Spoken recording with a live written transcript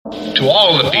To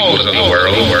all the peoples of the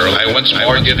world, I once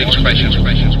more give expression.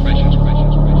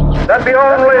 That the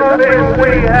only thing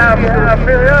we have to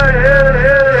fear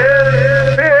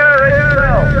is fear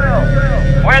itself.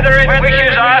 Whether it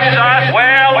wishes us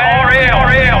well or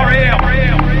ill,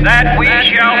 that we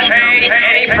shall pay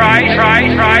any price,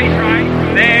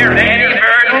 bear any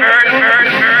burden,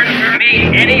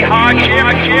 meet any hardship,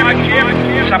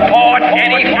 support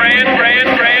any friend,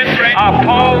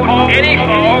 oppose any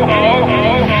foe,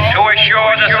 to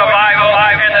assure the survival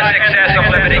and the success of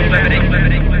liberty.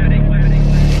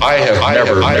 I have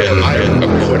never been a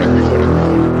quitter.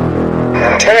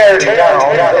 Tear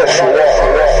down this wall.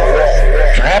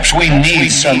 Perhaps we need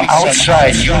some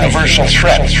outside universal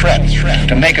threat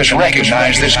to make us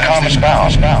recognize this common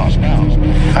bound.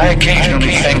 I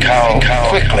occasionally think how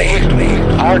quickly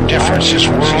our differences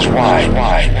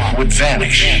worldwide would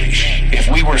vanish if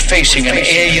we were facing an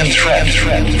alien threat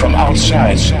from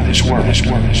outside this world.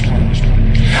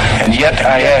 And yet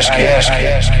I ask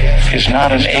you, is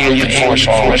not an alien force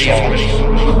already?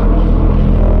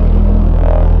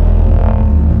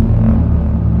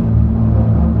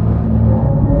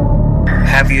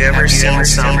 Have you ever seen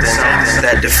something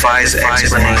that defies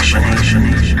explanation?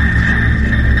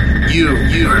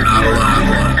 You are not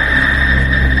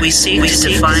alone. We seek to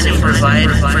define and provide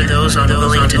for those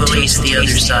unwilling to taste the other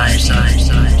side.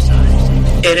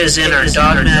 It is in our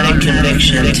dogmatic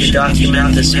conviction to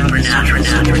document the supernatural.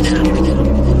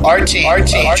 Our team,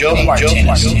 Joe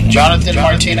Martinez, Jonathan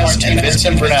Martinez, and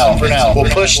Vincent Brunel will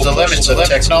push the limits of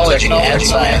technology and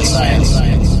science.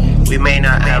 We may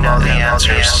not have all the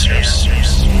answers,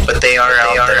 but they are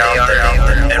out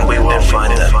there, and we will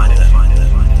find them.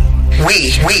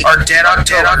 We are Dead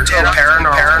October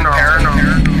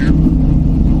Paranormal.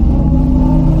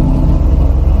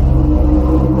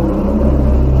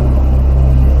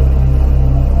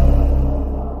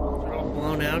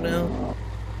 Blown out now.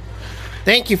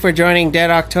 Thank you for joining Dead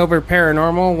October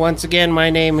Paranormal. Once again, my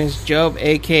name is Job,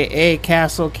 a.k.a.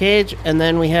 Castle Cage, and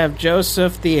then we have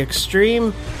Joseph the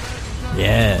Extreme.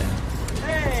 Yeah.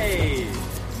 Hey!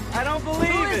 I don't believe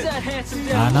it! That handsome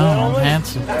I know, I'm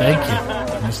handsome. Thank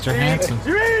you, Mr. Handsome.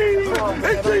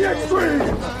 It's the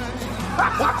Extreme!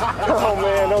 Oh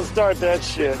man, don't start that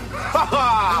shit.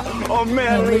 Oh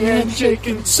man, we handshake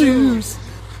and shoes.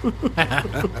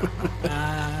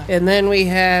 And then we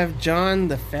have John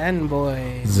the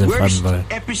Fanboy. The Worst Fanboy.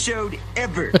 episode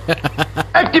ever.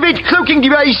 Activate cloaking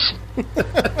device.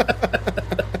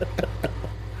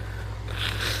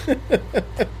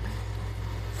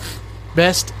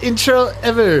 Best intro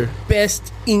ever.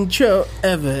 Best intro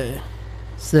ever.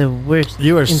 It's the worst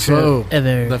You are intro so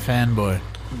ever. the fanboy.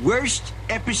 Worst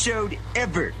episode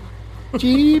ever.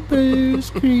 Jeepers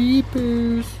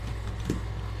Creepers.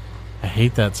 I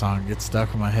hate that song. It gets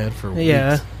stuck in my head for weeks.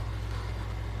 Yeah.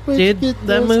 Dude,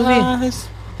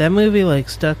 that movie like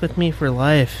stuck with me for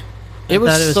life. I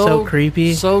thought it was so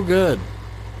creepy. So good.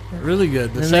 Really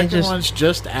good. The And second one's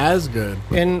just as good.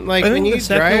 And like I when think you the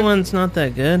second drive, one's not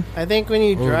that good. I think when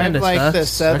you drive kinda like sucks. the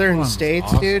Second southern one's states,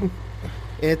 awesome. dude,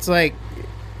 it's like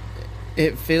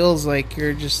it feels like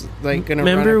you're just like gonna.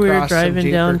 Remember run we were across some driving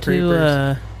Jeepers down Creepers.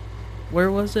 to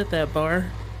where was it? That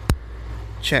bar?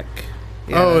 Check.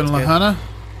 In that's good. Lahana?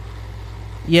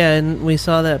 Yeah, and we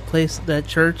saw that place, that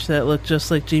church that looked just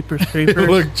like Jeepers It Creepers.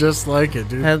 looked just like it,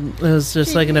 dude. It was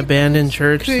just like an abandoned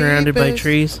church surrounded by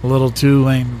trees. A little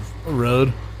 2-lane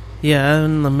road. Yeah,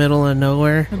 in the middle of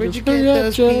nowhere. Where'd you get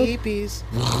those peepees?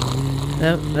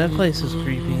 That place is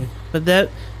creepy. But that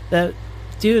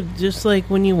dude, just like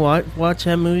when you watch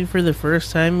that movie for the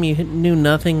first time, you knew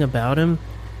nothing about him.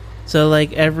 So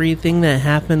like everything that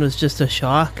happened was just a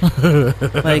shock.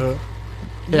 Like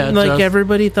Yeah, like just-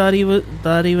 everybody thought he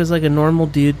was like a normal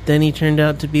dude. Then he turned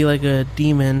out to be like a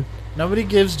demon. Nobody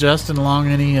gives Justin Long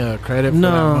any credit for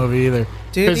No. that movie either.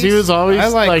 Dude, Because he was always I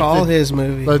like all the, his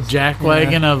movies. the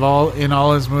jackwagon of all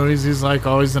his movies. He's like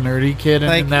always the nerdy kid, and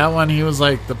Like, in that one he was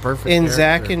like the perfect. In character.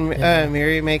 Zack and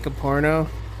Mary Make a Porno.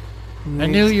 I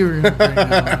knew you were going to bring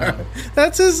that one up.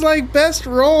 That's his like best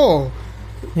role.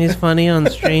 He's funny on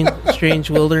Strange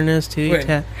Wilderness too. When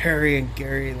Harry and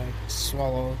Gary like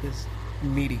swallow his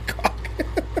meaty cock.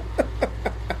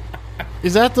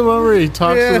 Is that the one where he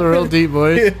talks Yeah. with a real deep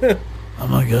voice? Yeah. Oh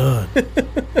my god!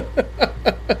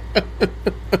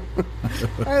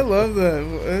 I love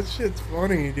that. That shit's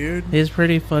funny, dude. He's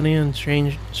pretty funny on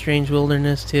Strange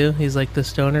Wilderness too. He's like the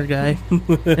stoner guy,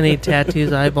 and he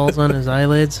tattoos eyeballs on his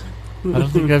eyelids. I don't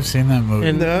think I've seen that movie.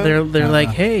 And No. they're like,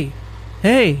 hey,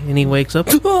 and he wakes up,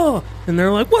 oh, and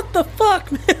they're like, what the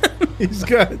fuck, man? He's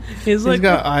got He's like,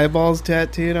 got eyeballs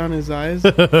tattooed on his eyes.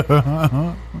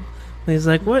 He's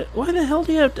like, "What? Why the hell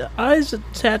do you have eyes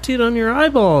tattooed on your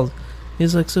eyeballs?"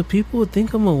 He's like, "So people would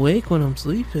think I'm awake when I'm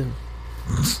sleeping."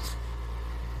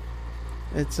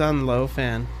 It's on low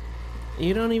fan.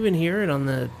 You don't even hear it on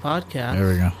the podcast. There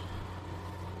we go.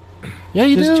 Yeah,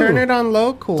 you Just do. turn it on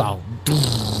low cool. Oh.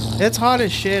 It's hot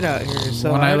as shit out here.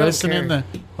 So when I don't listen care.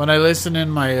 when I listen in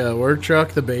my work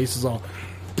truck, the bass is all.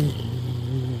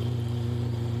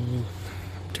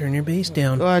 Turn your bass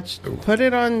down. Watch, put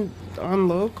it on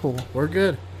low cool. We're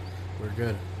good. We're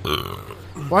good.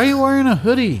 Why are you wearing a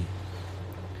hoodie?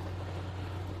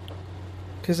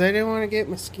 Because I didn't want to get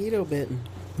mosquito bitten.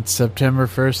 It's September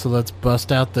 1st, so let's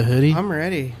bust out the hoodie. I'm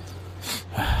ready.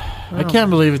 I can't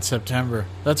believe it's September.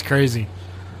 That's crazy.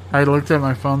 I looked at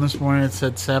my phone this morning. It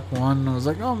said Sep 1, and I was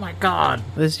like, oh my god.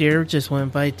 This year just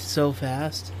went by so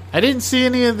fast. I didn't see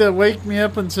any of the Wake Me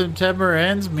Up when September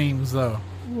Ends memes, though.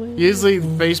 Usually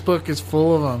Facebook is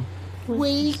full of them.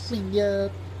 Wake me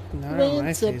up Not on my when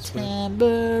Facebook.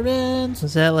 September ends.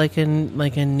 Is that like a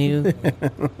new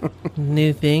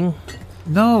new thing?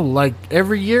 No, like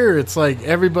every year, it's like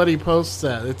everybody posts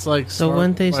that. It's like So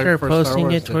when they start for Star posting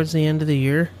Wars it towards the end of the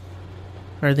year,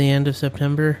 or the end of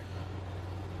September?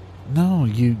 No,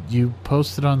 you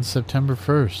post it on September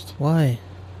 1st. Why?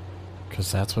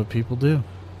 Because that's what people do.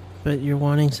 But you're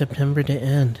wanting September to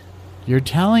end. You're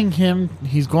telling him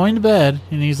he's going to bed,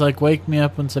 and he's like, "Wake me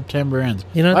up when September ends."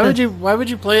 You know why that- would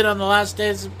you play it on the last day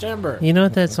of September? You know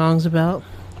what that song's about?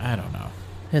 I don't know.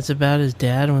 It's about his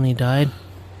dad when he died.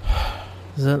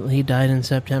 He died in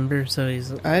September, so he's...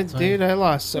 Dude, I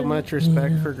lost so much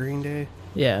respect for Green Day.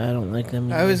 Yeah, I don't like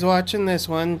them I either. was watching this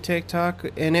one TikTok,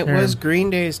 and it They're was Green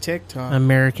Day's TikTok.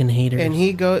 American haters. And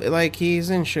he's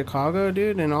in Chicago,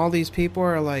 dude, and all these people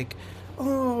are like,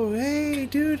 "Oh, hey,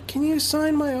 dude, can you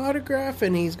sign my autograph?"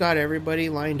 And he's got everybody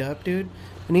lined up, dude,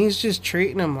 and he's just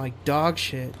treating them like dog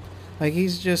shit. Like,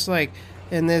 he's just like,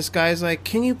 and this guy's like,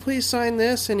 "Can you please sign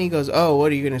this?" And he goes, "Oh,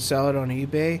 what, are you gonna sell it on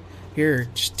eBay? Here,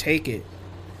 just take it."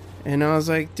 And I was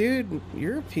like, "Dude,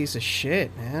 you're a piece of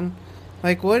shit, man."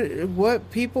 Like,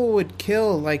 what people would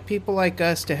kill, like, people like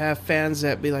us to have fans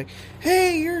that be like,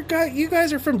 "Hey, you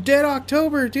guys are from Dead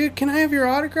October, dude, can I have your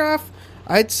autograph?"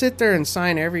 I'd sit there and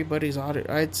sign everybody's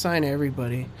autograph. I'd sign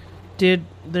everybody. Dude,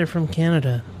 they're from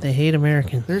Canada. They hate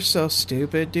Americans. They're so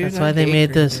stupid, dude. That's why they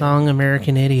made the song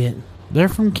American Idiot. They're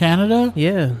from Canada?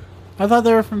 Yeah. I thought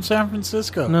they were from San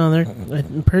Francisco. No,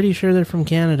 I'm pretty sure they're from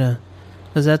Canada.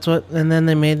 Because that's what... And then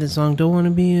they made the song, "Don't Want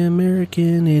to Be an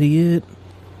American Idiot."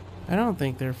 I don't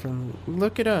think they're from...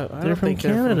 Look it up. They're from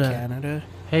Canada. They're from Canada.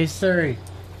 Hey Siri,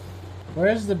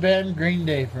 where's the band Green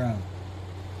Day from?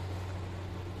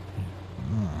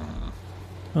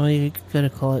 Oh, you gotta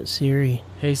call it Siri.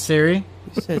 Hey Siri,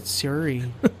 You said Siri.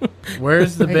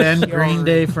 where's the Hey, band Siri. Green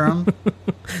Day from?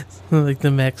 Like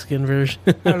the Mexican version.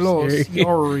 of Hello, Siri.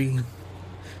 Siri.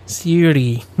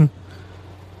 Siri.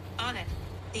 On it.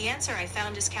 The answer I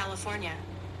found is California.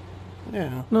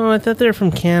 Yeah. No, I thought they were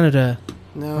from Canada.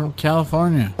 No.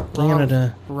 California.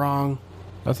 Canada. Wrong.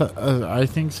 I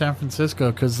think San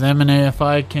Francisco, because them and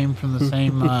AFI came from the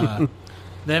same.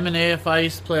 Them and AFI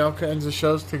used to play all kinds of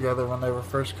shows together when they were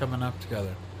first coming up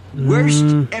together. Worst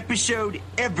episode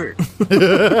ever.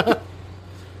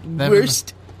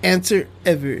 Worst answer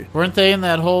ever. Weren't they in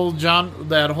that whole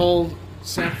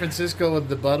San Francisco with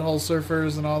the Butthole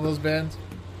Surfers and all those bands?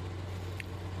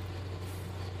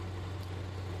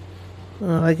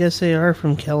 Well, I guess they are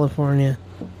from California.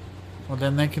 Well,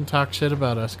 then they can talk shit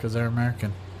about us because they're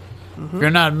American. If you're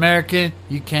not American,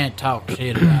 you can't talk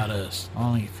shit about us.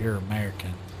 Only if you're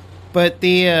American. But the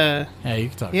Yeah, you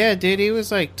can talk. yeah, dude, he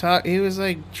was like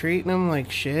treating them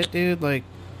like shit, dude. Like,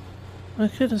 I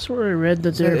could have swore I read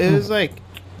that they're it from was like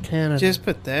Canada. just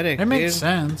pathetic. It makes dude.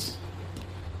 sense.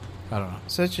 I don't know.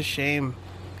 Such a shame.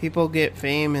 People get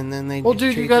fame and then they Well,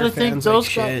 dude, treat you got to their think fans those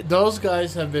like guys. shit. Those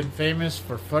guys have been famous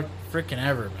for freaking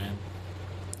ever, man.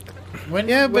 When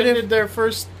but when if- did their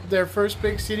first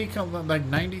big CD come? Like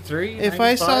 93? If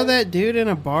I saw that dude in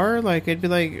a bar, like, I'd be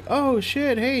like, "Oh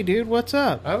shit, hey dude, what's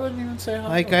up?" I wouldn't even say hi.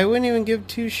 Like, I wouldn't even give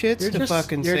two shits You're to just-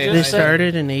 fucking you're say. just They hi. saying-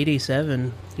 started in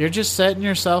 87. You're just setting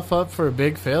yourself up for a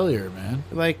big failure, man.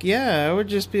 Like, yeah, I would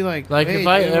just be like, Like, hey, if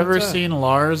I dude, ever what's up? seen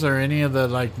Lars or any of the,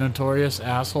 like, notorious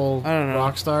asshole I don't know.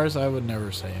 rock stars, I would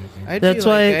never say anything. That's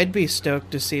why I'd be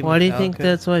stoked to see. Why do you think Metallica.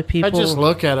 that's why people... I'd just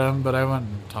look at him, but I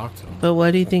wouldn't talk to him. But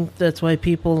why do you think that's why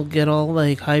people get all,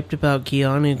 like, hyped about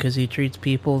Keanu? Because he treats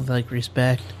people with, like,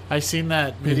 respect. I seen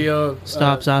that video.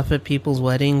 Stops off at people's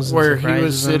weddings and where he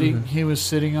was surprises them. sitting. He was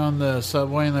sitting on the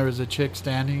subway, and there was a chick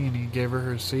standing, and he gave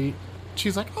her seat.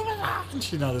 She's like, "Oh my god!" And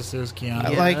she noticed it was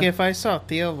Keanu. Like, if I saw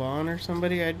Theo Vaughn or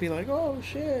somebody, I'd be like, "Oh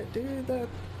shit, dude!" That.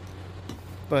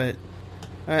 But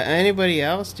Anybody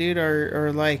else, dude,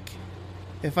 or like,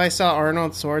 if I saw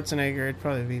Arnold Schwarzenegger, I'd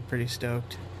probably be pretty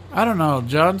stoked. I don't know.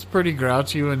 John's pretty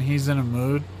grouchy when he's in a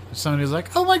mood. If somebody's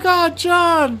like, "Oh my God,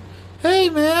 John! Hey,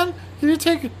 man, can you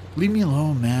take it? Leave me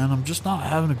alone, man. I'm just not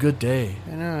having a good day."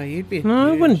 I know you'd be.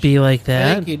 No, it wouldn't be like I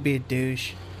that. think you'd be a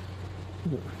douche.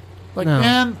 Like, No.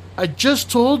 man, I just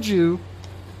told you.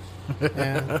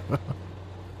 Yeah.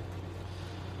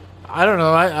 I don't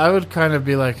know. I would kind of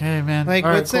be like, "Hey, man, Like, all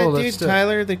right, what's cool, that let's dude, do it."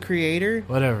 Tyler, the Creator?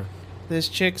 Whatever. This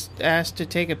chick's asked to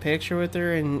take a picture with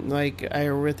her, and like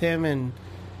with him, and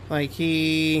like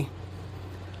he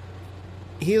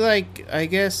like, I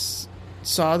guess,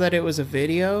 saw that it was a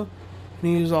video,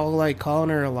 and he was all like calling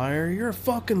her a liar. "You're a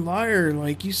fucking liar!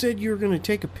 Like, you said you were gonna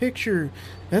take a picture.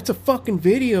 That's a fucking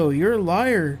video. You're a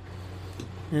liar."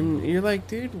 And you're like,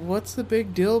 dude, what's the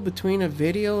big deal between a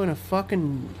video and a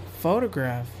fucking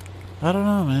photograph? I don't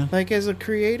know, man. Like, as a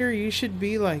creator, you should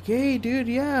be like, "Hey, dude,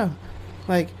 yeah,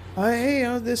 like, hey,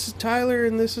 this is Tyler,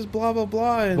 and this is blah blah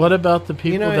blah." And, What about the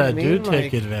people you know what that I do mean?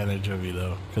 take Like, advantage of you,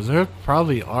 though? Because there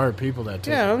probably are people that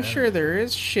take yeah, I'm advantage. sure there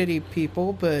is shitty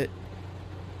people, but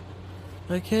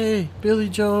Like, "Hey, Billy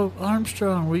Joe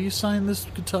Armstrong, will you sign this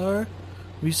guitar?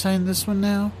 Will you sign this one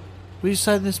now? Will you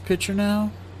sign this picture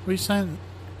now? Will you sign..."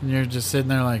 And you're just sitting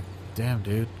there like, "Damn,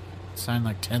 dude. I signed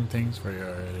like 10 things for you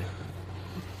already."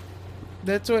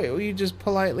 that's what you just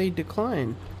politely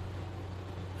decline.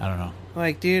 I don't know.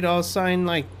 Like, dude, I'll sign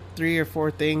like 3 or 4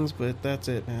 things, but that's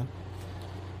it, man.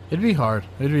 It'd be hard.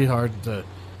 It'd be hard to...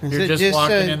 Is You're it just just,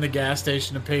 walking in the gas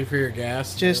station to pay for your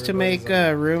gas. and Just to everybody's make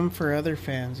like, room for other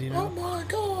fans, you "Oh know? my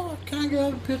God, can I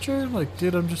get a picture?" Like,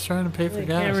 dude, I'm just trying to pay for You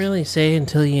gas. can't really say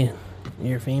until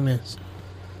you're famous.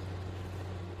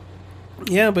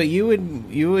 Yeah, but you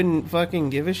wouldn't fucking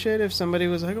give a shit if somebody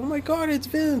was like, "Oh my God, it's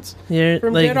Vince Yeah,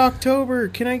 from like Dead October.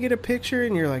 Can I get a picture?"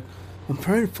 And you're like, "I'm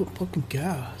trying to put fucking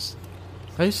gas."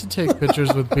 I used to take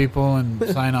pictures with people and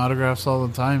sign autographs all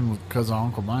the time because of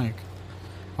Uncle Mike.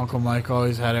 Uncle Mike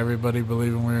always had everybody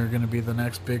believing we were going to be the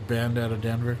next big band out of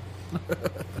Denver.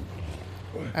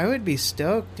 I would be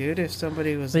stoked, dude, if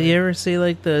somebody was But like, you ever see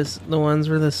like the ones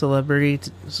where the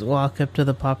celebrities walk up to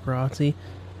the paparazzi?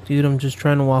 "Dude, I'm just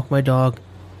trying to walk my dog.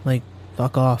 Like,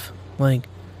 fuck off. Like,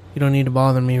 you don't need to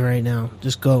bother me right now.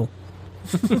 Just go."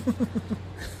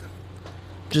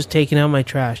 Just taking out my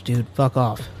trash, dude. Fuck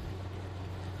off.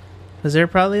 Because they're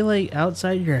probably like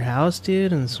outside your house,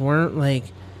 dude, and swearing like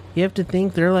you have to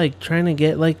think they're like trying to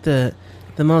get like the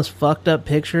most fucked up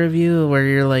picture of you where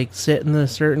you're like sitting a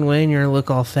certain way and you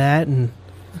look all fat and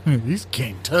He's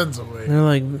gained tons of weight. they're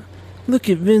like, "Look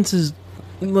at Vince's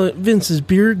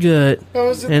beer gut,"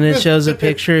 and it shows a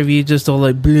picture of you just all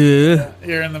like bleh.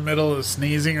 You're in the middle of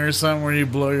sneezing or something where you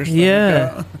blow your stomach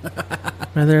Yeah. out.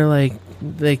 Or they're like,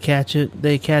 they catch a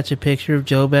picture of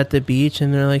Job at the beach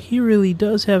and they're like, "He really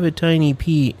does have a tiny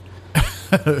Pete."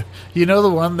 You know the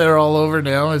one they're all over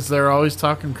now is they're always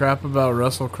talking crap about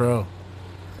Russell Crowe.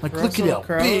 Like, look at how Russell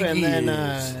Crowe big and he then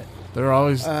is. They're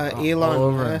always all Elon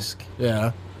over him. Musk,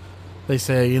 Yeah. They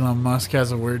say Elon Musk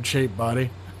has a weird shaped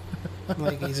body.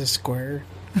 like he's a square.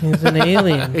 He's an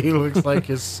alien. He looks like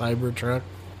his Cybertruck.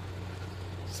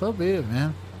 So be it,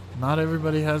 man. Not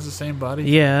everybody has the same body.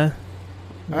 Yeah,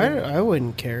 I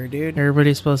wouldn't care, dude.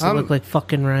 everybody's supposed to I'm- look like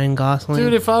fucking Ryan Gosling.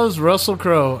 Dude, if I was Russell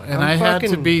Crowe and I'm I had to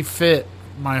fucking- be fit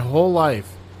my whole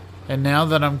life, and now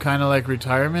that I'm kind of like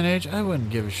retirement age, I wouldn't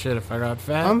give a shit if I got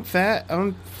fat. I'm fat.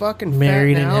 I'm fucking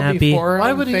Married fat and now. happy. Before Why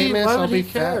I'm would he- famous, why would I'll he be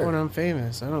fat care? when I'm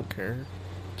famous. I don't care.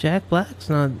 Jack Black's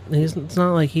not. It's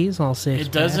not like he's all six.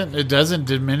 It doesn't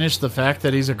diminish the fact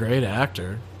that he's a great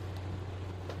actor.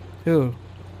 Who?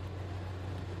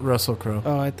 Russell Crowe.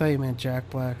 Oh, I thought you meant Jack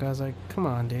Black. I was like, come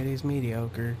on, dude. He's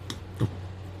mediocre.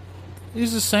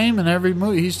 He's the same in every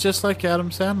movie. He's just like Adam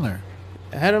Sandler.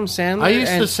 Adam Sandler. I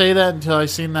used and to say that until I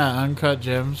seen that Uncut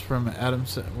Gems from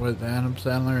with Adam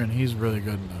Sandler, and he's really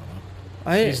good in that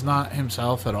one. He's not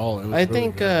himself at all. It was I really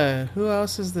think good. who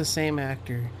else is the same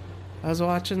actor? I was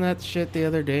watching that shit the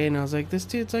other day, and I was like, this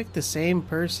dude's like the same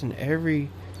person every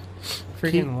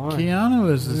freaking one.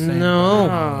 Keanu is the same. No. in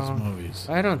all his movies.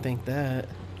 I don't think that.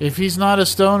 If he's not a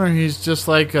stoner, he's just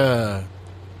like I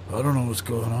don't know what's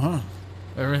going on.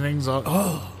 Everything's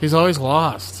all. He's always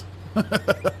lost.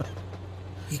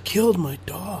 He killed my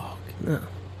dog.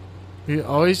 He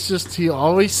always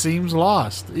seems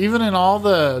lost. Even in all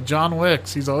the John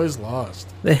Wicks, he's always lost.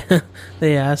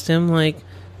 They asked him like,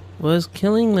 "Was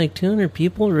killing like 200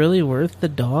 people really worth the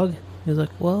dog?" He's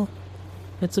like, "Well,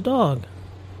 it's a dog.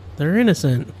 They're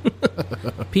innocent.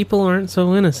 People aren't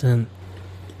so innocent."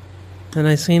 And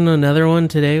I seen another one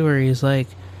today where he's like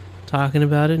talking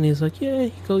about it, and he's like, "Yeah,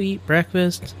 you go eat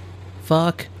breakfast,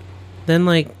 fuck, Then,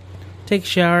 like, take a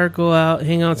shower, go out,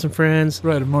 hang out with some friends.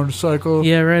 Ride a motorcycle.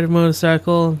 Yeah, ride a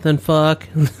motorcycle, then fuck.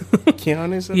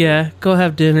 Keanu's Yeah, go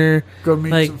have dinner. Go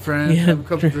meet like, some friends, yeah, have a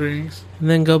couple drinks. And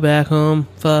then go back home,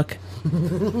 fuck.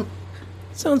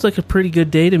 Sounds like a pretty good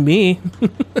day to me.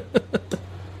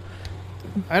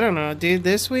 I don't know, dude.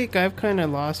 This week I've kind of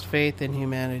lost faith in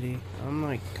humanity. I'm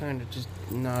like kind of just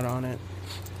not on it.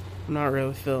 I'm not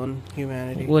really feeling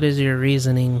humanity. What is your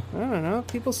reasoning? I don't know.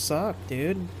 People suck,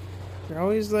 dude. They're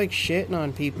always like shitting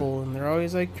on people, and they're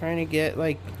always like trying to get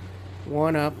like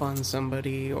one up on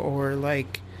somebody, or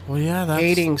like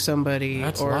hating somebody,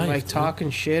 or life, like dude. talking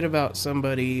shit about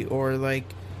somebody, or like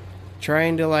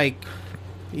trying to like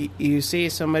you see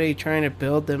somebody trying to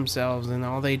build themselves, and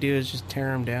all they do is just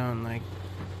tear them down. Like,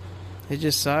 it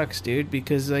just sucks, dude.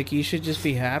 Because like you should just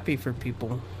be happy for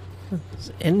people.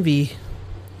 It's envy.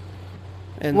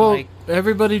 And well, like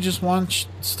everybody just wants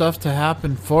stuff to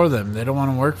happen for them. They don't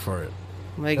want to work for it.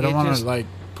 like They don't it want just to like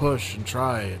push and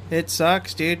try it. It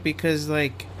sucks, dude, because,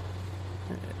 like,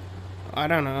 I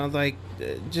don't know, like,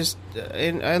 just,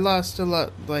 and I lost a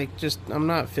lot, like, just, I'm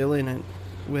not feeling it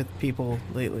with people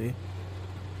lately.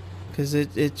 Because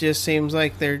it just seems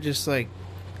like they're just, like,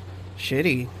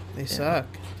 shitty. They suck,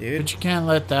 dude. But you can't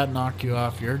let that knock you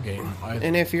off your game.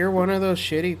 And if you're one of those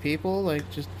shitty people, like,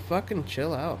 just fucking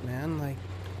chill out, man. Like,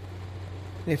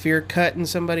 if you're cutting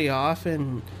somebody off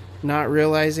and not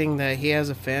realizing that he has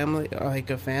a family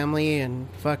and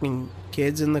fucking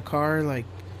kids in the car, like,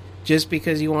 just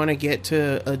because you want to get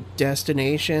to a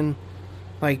destination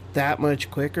like that much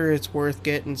quicker, it's worth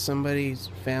getting somebody's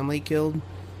family killed.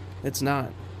 It's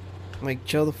not. Like,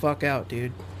 chill the fuck out,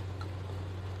 dude.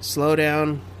 Slow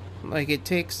down. Like, it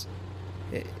takes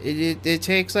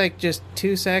like just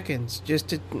 2 seconds just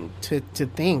to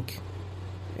think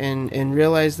and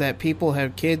realize that people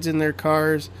have kids in their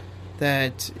cars,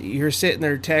 that you're sitting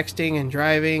there texting and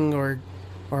driving or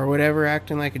whatever,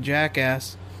 acting like a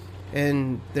jackass,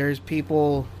 and there's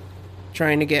people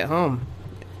trying to get home.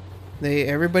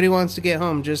 Everybody wants to get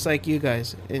home just like you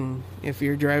guys, and if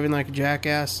you're driving like a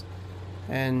jackass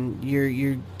and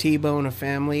you're T-bone a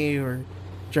family, or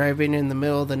driving in the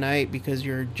middle of the night because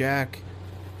you're a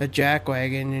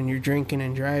jackwagon and you're drinking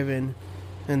and driving,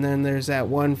 and then there's that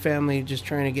one family just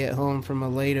trying to get home from a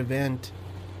late event,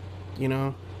 you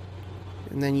know,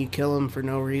 and then you kill them for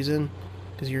no reason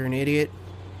because you're an idiot.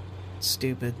 It's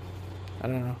stupid. I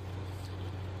don't know.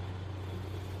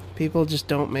 People just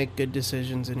don't make good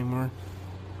decisions anymore.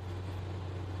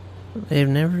 They've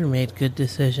never made good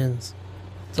decisions.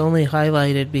 It's only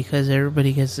highlighted because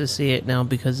everybody gets to see it now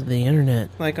because of the internet.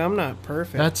 Like, I'm not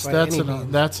perfect.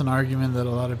 That's an argument that a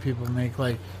lot of people make.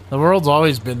 Like, the world's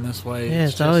always been this way. Yeah,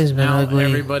 it's always been ugly.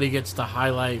 Everybody gets to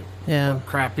highlight how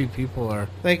crappy people are.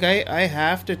 Like, I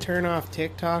have to turn off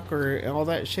TikTok or all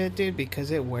that shit, dude, because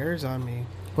it wears on me.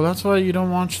 Well, that's why you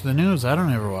don't watch the news. I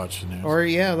don't ever watch the news. Or,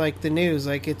 yeah, like the news.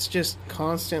 Like, it's just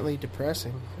constantly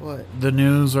depressing. What? The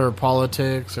news or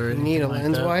politics or anything. You need a like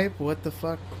lens that. wipe? What the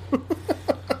fuck?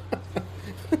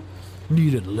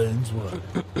 Needed lens wipe.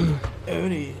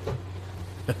 Odie.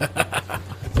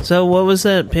 So what was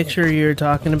that picture you were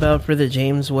talking about for the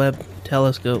James Webb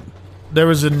Telescope? There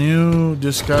was a new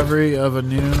discovery of a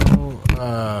new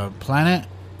planet,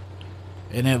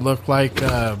 and it looked like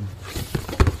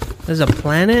Is it a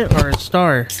planet or a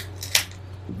star?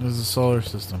 it was a solar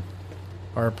system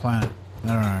or a planet. I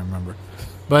don't remember.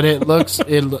 But it looks,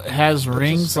 it has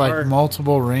rings, like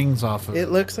multiple rings off of it. It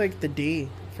looks like the D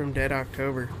from Dead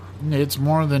October. It's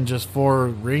more than just 4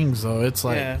 rings, though. It's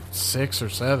like Yeah. 6 or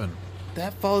 7.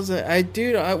 That falls.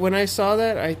 When I saw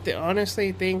that, I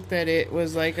honestly think that it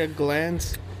was like a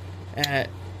glance at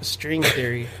string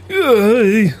theory.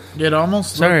 It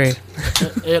almost Sorry.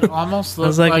 It almost That looks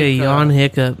was like a yawn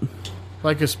hiccup.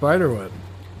 like a spider web.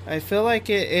 I feel like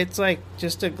it's like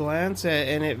just a glance at,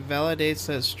 and it validates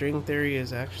that string theory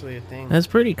is actually a thing. That's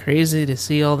pretty crazy to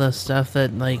see all the stuff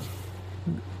that, like,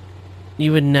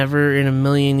 you would never in a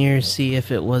million years see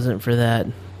if it wasn't for that.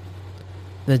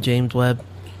 The James Webb.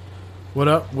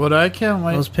 What I can't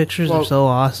wait. Those pictures are so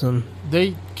awesome.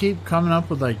 They keep coming up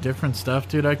with like different stuff,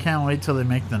 dude. I can't wait till they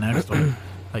make the next one,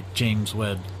 like James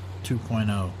Webb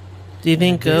 2.0. Do you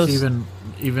think There's ghosts...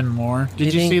 even more?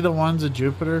 Did you think- see the ones at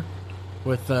Jupiter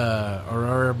with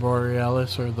Aurora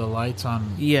Borealis, or the lights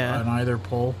on either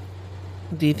pole?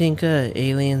 Do you think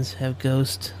aliens have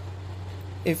ghosts?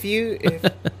 If you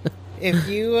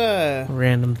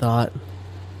Random thought.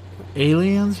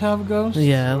 Aliens have ghosts?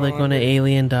 Yeah, like when an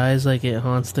alien dies, like it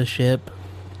haunts the ship.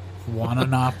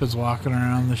 Wananop is walking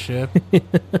around the ship.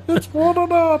 It's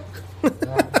Wananop.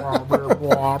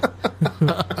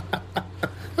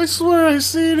 I swear I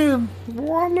seen him.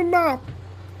 wanna know.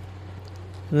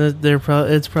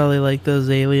 It's probably like those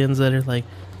aliens that are like,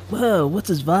 whoa, what's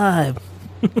his vibe?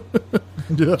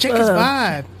 Check his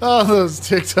vibe. Oh, those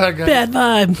TikTok guys. Bad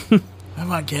vibe. I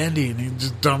want candy, and he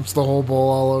just dumps the whole bowl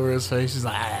all over his face. He's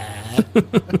like, ah.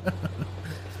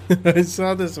 I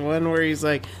saw this one where he's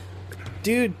like,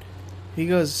 dude, he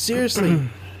goes, seriously,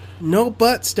 no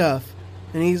butt stuff.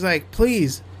 And he's like,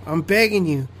 please, I'm begging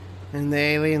you. And the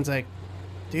alien's like,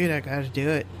 dude, I gotta do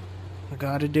it. I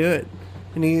gotta do it.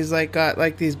 And he's like, got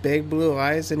like these big blue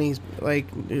eyes, and he's like,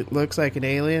 it looks like an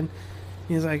alien.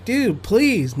 He's like, dude,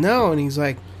 please, no. And he's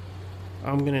like,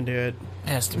 I'm gonna do it.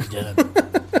 Has to be done.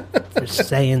 For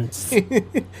science.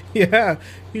 Yeah.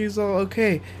 He's all,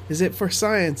 okay, is it for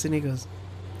science? And he goes,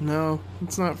 no,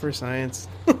 it's not for science.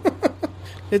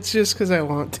 It's just because I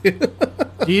want to.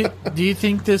 Do you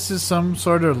think this is some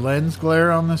sort of lens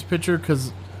glare on this picture?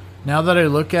 Because now that I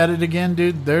look at it again,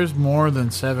 dude, there's more than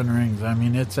 7 rings. I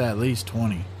mean, it's at least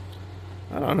 20.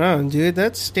 I don't know, dude.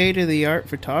 That's state-of-the-art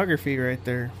photography right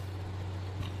there.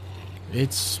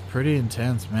 It's pretty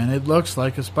intense, man. It looks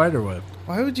like a spider web.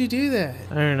 Why would you do that?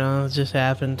 I don't know. It just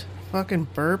happened. Fucking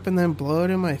burp and then blow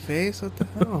it in my face? What the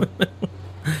hell?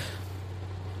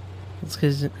 It's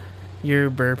because you're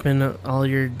burping all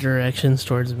your directions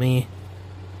towards me.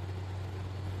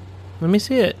 Let me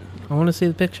see it. I want to see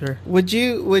the picture. Would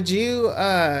you,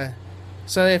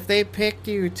 so if they picked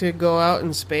you to go out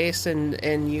in space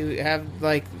and you have,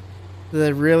 like,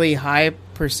 the really high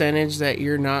percentage that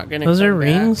you're not going to Those come are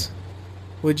back, rings?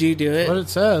 would you do it? What it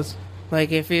says.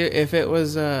 Like, if it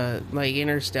was, like,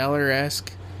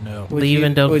 Interstellar-esque? No. Leave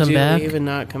and don't come back? Would you leave and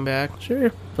not come back?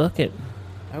 Sure. Fuck it.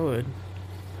 I would.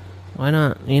 Why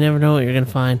not? You never know what you're going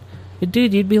to find.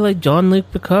 Dude, you'd be like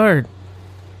Jean-Luc Picard.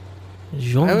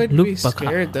 I would be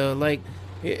scared, though. Like,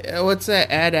 what's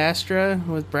that, Ad Astra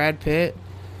with Brad Pitt?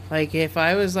 Like, if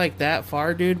I was, like, that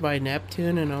far, dude, by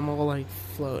Neptune, and I'm all, like,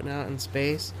 floating out in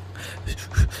space,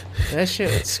 that shit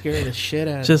would scare the shit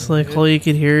out of me. Just like dude. all you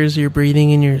could hear is you're breathing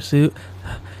in your suit.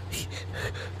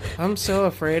 I'm so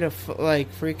afraid of,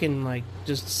 like, freaking, like,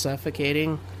 just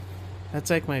suffocating. That's,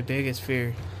 like, my biggest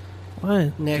fear.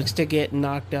 What? Next to get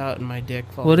knocked out and my dick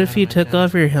falls What out if of you my took head.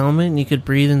 off your helmet and you could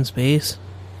breathe in space?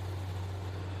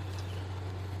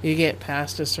 You get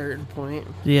past a certain point.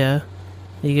 Yeah.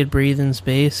 You could breathe in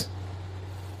space.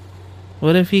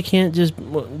 What if you can't just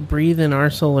breathe in our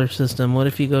solar system? What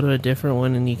if you go to a different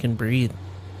one and you can breathe?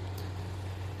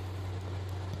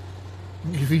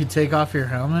 If you could take off your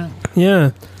helmet? Yeah.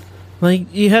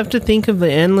 Like, you have to think of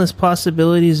the endless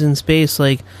possibilities in space.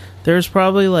 Like, there's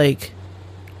probably, like,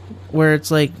 where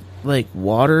it's, like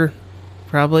water,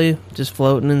 probably, just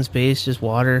floating in space, just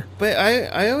water. But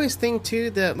I always think,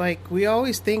 too, that, like, we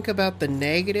always think about the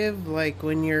negative, like,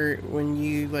 when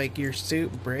you, like, your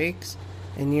suit breaks,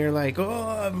 and you're like,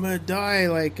 oh, I'm gonna die,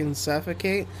 like, and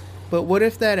suffocate. But what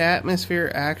if that atmosphere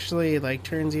actually, like,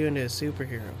 turns you into a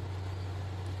superhero?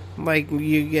 Like,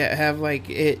 you have, like,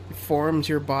 it forms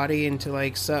your body into,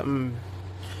 like, something...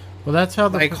 Well, that's how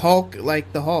the... Like Hulk,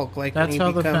 like the Hulk. Like that's when how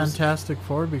he the becomes, Fantastic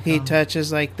Four becomes. He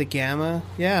touches, like, the gamma.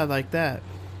 Yeah, like that.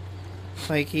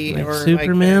 Like he... Like or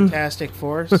Superman? like Fantastic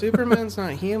Four. Superman's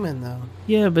not human, though.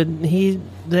 Yeah, but the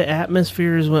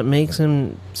atmosphere is what makes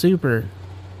him super.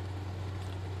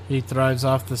 He thrives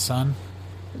off the sun.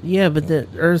 Yeah, but the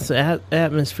Earth's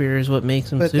atmosphere is what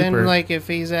makes him But super. then, like, if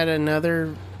he's at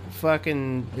another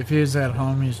fucking... If he was at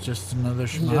home, he's just another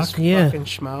schmuck. Just Yeah. fucking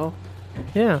schmo.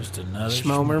 Yeah. Just another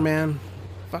Schmomer, man.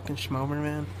 Fucking Schmomer,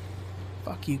 man.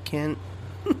 Fuck you, Kent.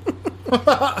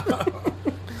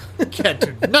 Can't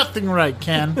do nothing right,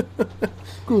 Ken.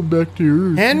 Go back to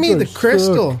your Earth. Hand You me the guys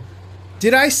crystal. suck.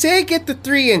 Did I say get the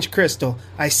 3-inch crystal?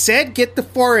 I said get the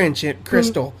 4-inch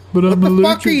crystal. But what I'm the allergic.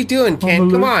 fuck are you doing,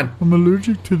 Ken? Come on. I'm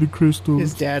allergic to the crystals.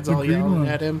 His dad's The all green yelling one.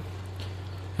 at him.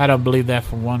 I don't believe that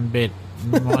for one bit.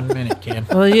 1 minute, Ken.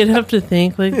 Well, you'd have to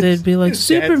think, like, they'd be like,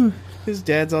 His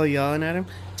dad's all yelling at him.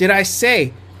 Did I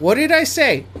say? What did I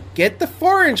say? Get the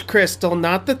 4-inch crystal,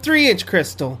 not the 3-inch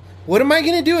crystal. What am I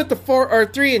going to do with the 4 or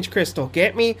 3-inch crystal?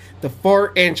 Get me the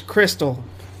 4-inch crystal.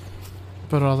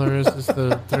 But all there is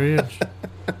the 3-inch.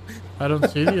 I don't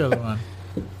see the other one.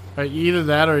 Either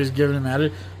that or he's giving him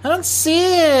attitude. I don't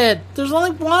see it. There's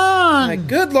only one. Like,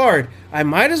 good lord. I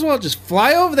might as well just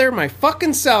fly over there my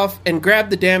fucking self and grab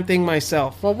the damn thing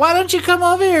myself. Well, why don't you come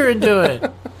over here and do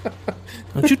it?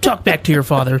 Don't you talk back to your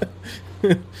father.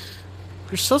 You're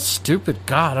so stupid.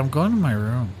 God, I'm going to my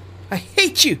room. I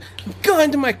hate you. I'm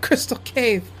going to my crystal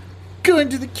cave. Going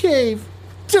to the cave.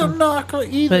 Don't knock on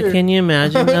either. But can you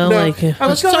imagine, though, No, like... I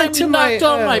was going to my... knocked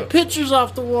all my pictures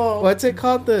off the wall. What's it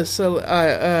called? The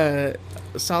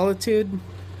solitude?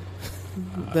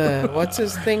 what's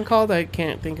his thing called? I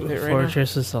can't think of it right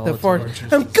Fortress of now.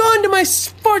 Solitude. I'm going to my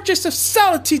fortress of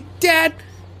solitude, Dad.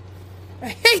 I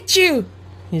hate you.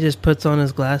 He just puts on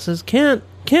his glasses. Kent,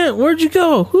 where'd you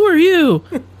go? Who are you?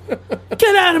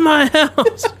 Get out of my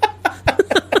house.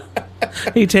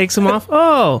 He takes him off.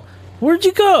 Oh, where'd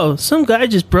you go? Some guy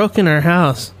just broke in our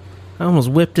house. I almost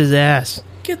whipped his ass.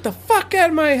 Get the fuck out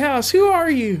of my house. Who are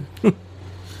you?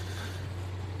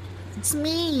 It's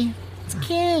me. It's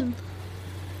Ken.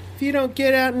 If you don't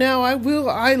get out now, I will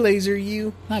eye laser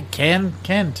you. Not Ken.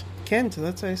 Kent. Kent,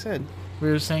 that's what I said. We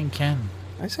were saying Ken.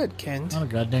 I said Kent. Not a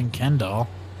goddamn Ken doll.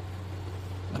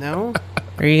 No?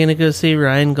 Are you gonna go see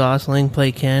Ryan Gosling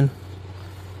play Ken?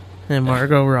 And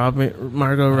Margot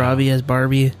Robbie as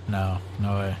Barbie? No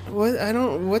way.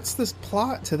 What's this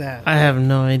plot to that? I have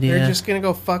no idea. They're just gonna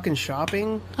go fucking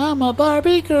shopping? I'm a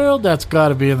Barbie girl. That's got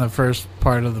to be in the first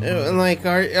part of the movie. And like,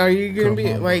 are you gonna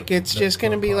be like? It's just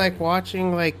gonna be like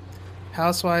watching like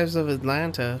Housewives of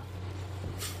Atlanta.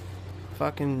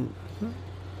 Fucking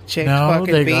chicks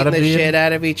fucking beating the shit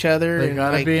out of each other. They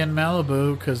gotta be in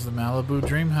Malibu because the Malibu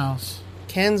Dream House.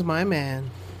 Ken's my man.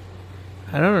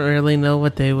 I don't really know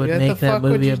what they would make that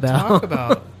movie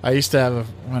about. I used to have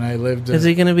when I lived in... Is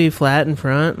he going to be flat in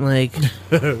front? Like,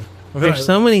 there's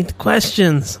so many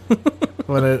questions.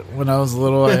 When I was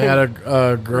little, I had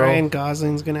a girl... Ryan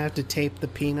Gosling's going to have to tape the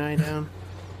penile down.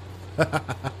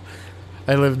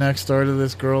 I lived next door to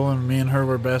this girl, and me and her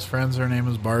were best friends. Her name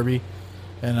was Barbie.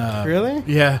 And really?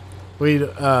 Yeah.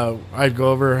 I'd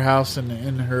go over her house, and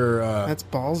in her... That's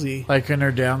ballsy. Like, in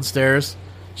her downstairs,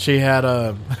 she had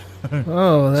a...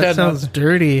 Oh, that sounds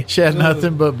dirty. She had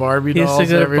nothing but Barbie dolls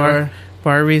used to go everywhere. To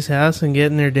Barbie's house and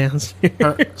get in there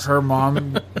downstairs. Her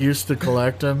mom used to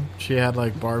collect them. She had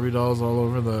like Barbie dolls all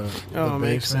over the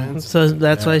makes basement. sense. So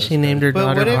that's why she named her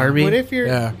daughter Barbie. What if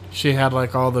Yeah, she had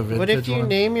like all the vintage What if you ones.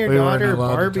 name your daughter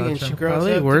Barbie and she grows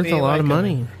probably up worth to be a lot like of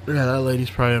money? Yeah, that lady's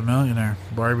probably a millionaire.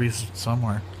 Barbie's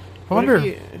somewhere. I wonder,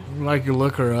 you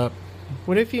look her up.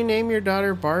 What if you name your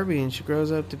daughter Barbie and she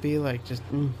grows up to be like just...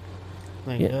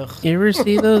 You ever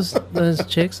see those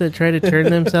chicks that try to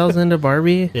turn themselves into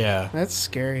Barbie? Yeah. That's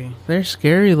scary. They're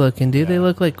scary looking, dude. Yeah. They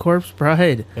look like Corpse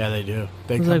Bride. Yeah, they do.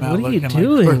 They come out what are looking you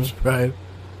doing? like Corpse Bride.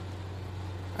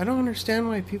 I don't understand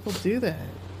why people do that.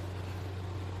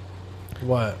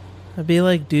 What? I'd be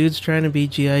like dudes trying to be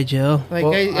G.I. Joe. Like,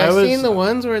 I've seen the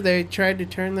ones where they tried to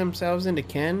turn themselves into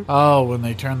Ken. Oh, when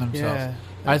they turn themselves. Yeah.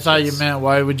 I thought you meant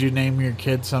why would you name your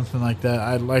kid something like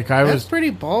that? That's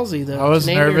pretty ballsy though. I was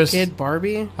name nervous. Your kid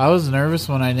Barbie. I was nervous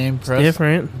when I named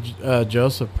different.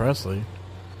 Joseph Presley.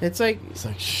 It's like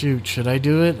shoot, should I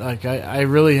do it? Like I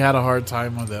really had a hard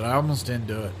time with it. I almost didn't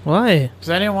do it. Why?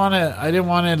 Because I didn't want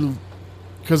to.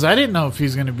 Because I didn't know if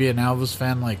he's going to be an Elvis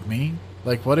fan like me.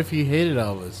 Like, what if he hated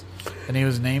Elvis and he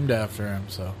was named after him?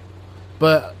 So,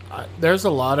 but there's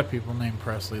a lot of people named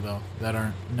Presley though that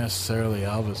aren't necessarily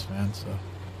Elvis fans. So.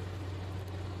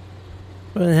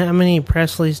 But how many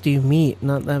Presleys do you meet?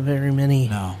 Not that very many.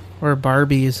 No. Or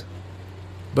Barbies.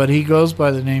 But he goes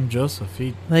by the name Joseph.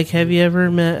 Have you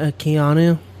ever met a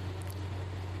Keanu?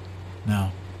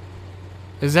 No.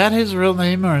 Is that his real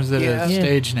name or is it a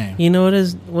stage name? You know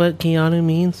what Keanu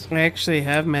means? I actually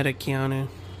have met a Keanu.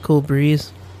 Cool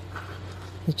breeze.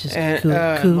 It's just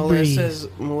cool breeze.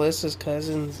 Melissa's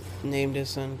cousins named his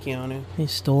son Keanu. He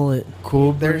stole it.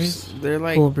 Cool breeze? They're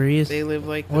like Cool breeze. They live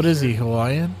like. What is he,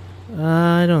 Hawaiian?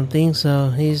 I don't think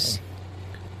so.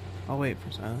 I'll wait for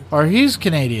silence. Or he's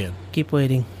Canadian. Keep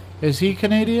waiting. Is he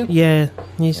Canadian? Yeah,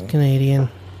 he's Canadian.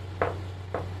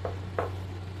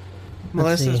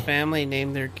 Melissa's family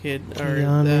named their kid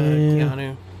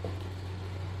Keanu.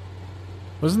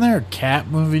 Wasn't there a cat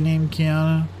movie named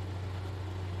Keanu?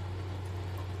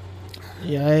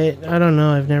 Yeah, I don't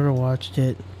know. I've never watched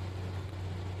it.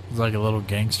 It's like a little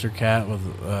gangster cat with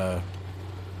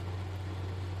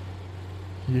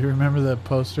you remember the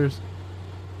posters?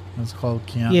 It's called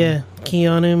Keanu. Yeah,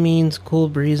 Keanu means cool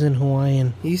breeze in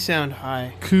Hawaiian. You sound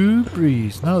high. Cool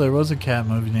breeze. No, there was a cat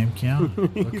movie named Keanu.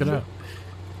 Look it up.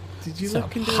 Did you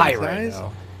look into high his right eyes?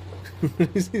 now.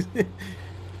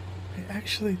 I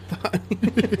actually thought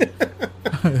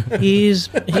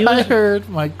I heard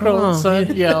my grown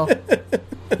son yell.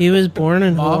 He was born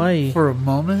in Mom, Hawaii. For a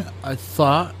moment, I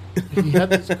thought he had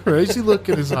this crazy look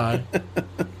in his eye.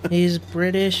 He's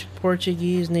British,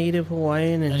 Portuguese, native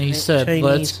Hawaiian, and he said, Chinese.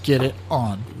 "Let's get it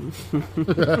on."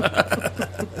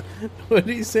 What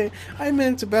did he say? I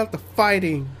meant about the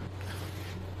fighting.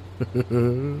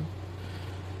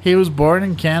 He was born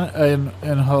in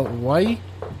in Hawaii.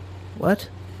 What?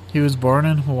 He was born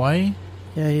in Hawaii?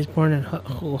 Yeah, he was born in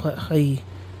Hawaii.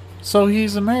 So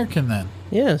he's American then?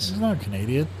 Yes. He's not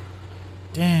Canadian.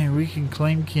 Dang, we can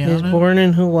claim He's Keanu. born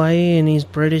in Hawaii and he's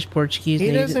British, Portuguese,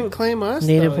 He doesn't claim us,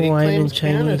 Native though. He Hawaiian, claims and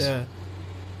Chinese. Canada.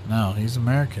 No, he's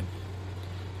American.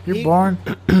 You're born.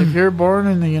 If you're born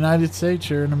in the United States,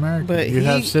 you're an American. But you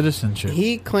have citizenship.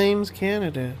 He claims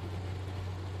Canada.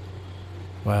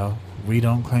 Well, we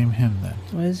don't claim him then.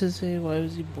 Why does it say, why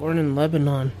was he born in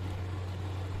Lebanon?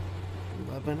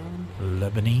 Lebanon?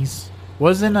 Lebanese?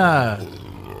 Wasn't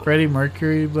Freddie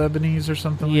Mercury Lebanese or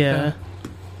something like that?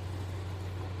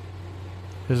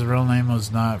 His real name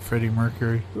was not Freddie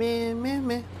Mercury. Meh, meh,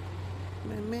 meh.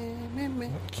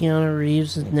 Keanu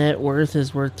Reeves' net worth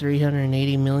is worth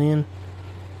 $380 million.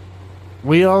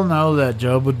 We all know that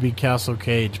Job would be Castle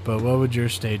Cage, but what would your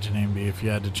stage name be if you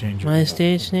had to change it? My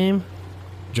stage name?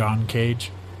 John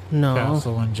Cage? No.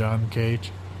 Castle and John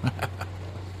Cage? I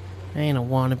ain't a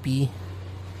wannabe.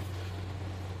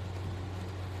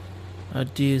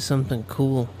 I'd do something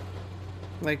cool.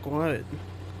 Like what?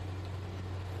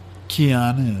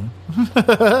 Keanu.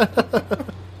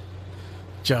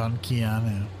 John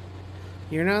Keanu.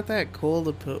 You're not that cool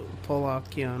to pull off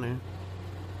Keanu.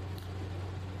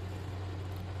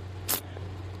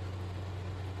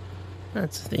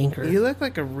 That's a thinker. You look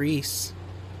like a Reese.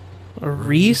 A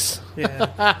Reese?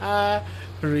 Yeah.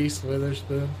 Reese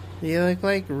Witherspoon. You look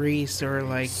like Reese or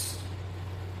like...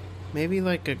 Maybe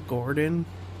like a Gordon.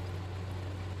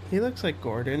 He looks like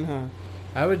Gordon, huh?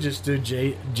 I would just do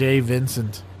Jay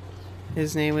Vincent.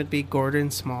 His name would be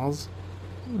Gordon Smalls.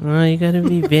 Oh, you gotta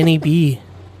be Vinny B.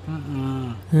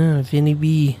 Vinny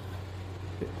B.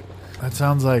 That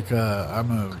sounds like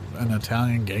I'm an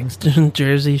Italian gangster.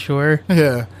 Jersey Shore.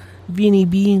 Yeah. Vinny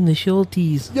B and the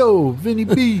Schultes. Yo, Vinny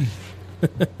B.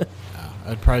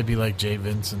 I'd probably be like Jay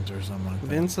Vincent or something like that.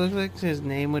 Vince looks like his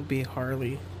name would be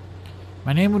Harley.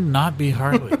 My name would not be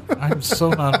Harley. I'm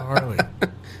so not Harley.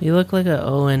 You look like a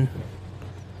Owen.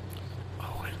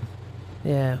 Owen?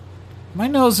 Yeah. My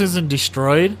nose isn't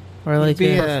destroyed. Or like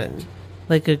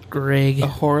a Greg. A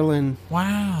Horlin.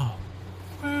 Wow.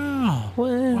 Wow.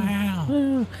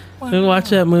 Wow. We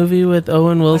watched that movie with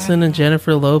Owen Wilson and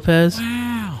Jennifer Lopez.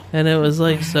 Wow. And it was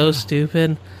like so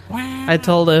stupid. Wow. I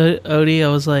told Odie, I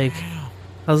was like,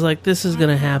 this is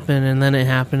gonna happen, and then it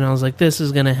happened. I was like, this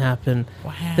is gonna happen.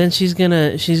 Wow. Then she's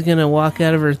gonna walk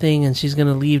out of her thing, and she's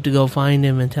gonna leave to go find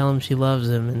him and tell him she loves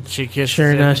him. And she kisses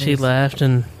sure him enough, and she left,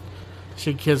 and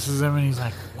she kisses him, and he's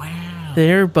like, wow.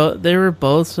 They were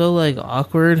both so like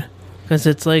awkward because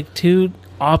it's like two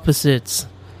opposites,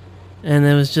 and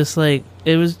it was just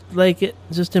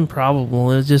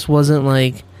improbable. It just wasn't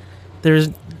like there's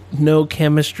no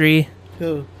chemistry.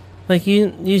 Who? Like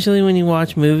usually when you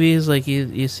watch movies, like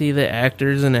you see the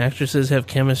actors and actresses have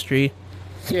chemistry.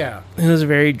 Yeah. It was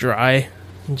very dry.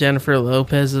 Jennifer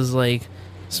Lopez is like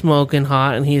smoking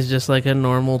hot, and he's just like a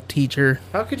normal teacher.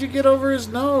 How could you get over his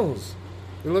nose?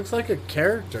 He looks like a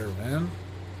character, man.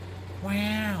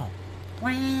 Wow.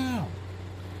 Wow.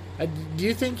 Do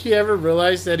you think he ever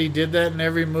realized that he did that in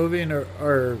every movie,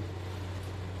 or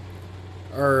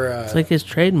it's like his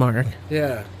trademark.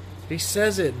 Yeah. He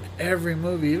says it in every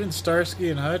movie, even Starsky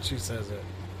and Hutch. He says it.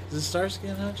 Is it Starsky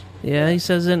and Hutch? Yeah, he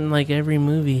says it in like every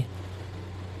movie.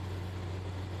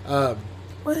 Wow.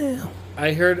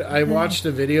 I watched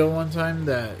a video one time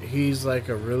that he's like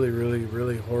a really, really,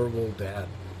 really horrible dad.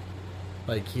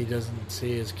 Like he doesn't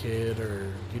see his kid,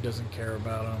 or he doesn't care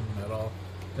about him at all.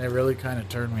 That really kind of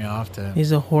turned me off to him.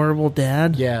 He's a horrible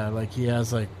dad? Yeah, like he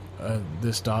has like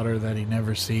this daughter that he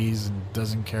never sees and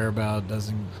doesn't care about,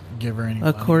 doesn't give her any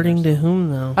money. According to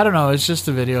whom, though? I don't know. It's just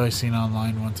a video I seen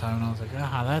online one time, and I was like,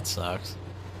 that sucks.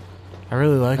 I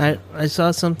really like it. I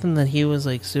saw something that he was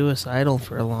like suicidal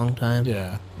for a long time.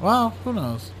 Yeah. Well, who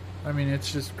knows? I mean,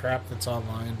 it's just crap that's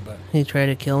online, but... He tried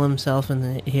to kill himself, and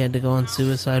then he had to go on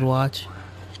suicide watch.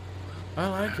 I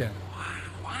like it.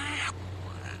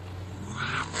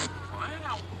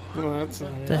 Well, that's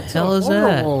what the hell is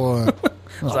that?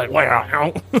 It's like, wow.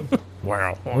 Wow.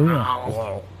 Wow.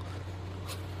 Wow.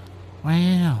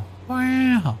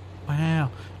 Wow.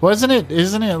 Wow.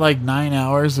 Isn't it like 9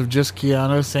 hours of just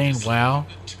Keanu saying wow?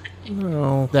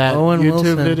 No. That Owen YouTube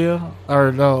Wilson. video?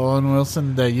 Or no, Owen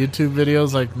Wilson, the YouTube video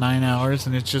is like 9 hours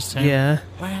and it's just him. Yeah.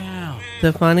 Wow.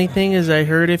 The funny thing is I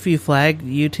heard if you flag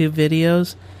YouTube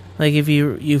videos, like if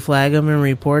you flag them and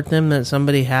report them, that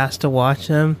somebody has to watch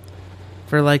them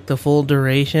for like the full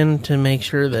duration to make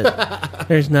sure that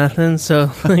there's nothing.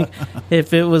 So like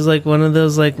if it was like one of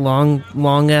those like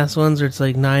long ass ones where it's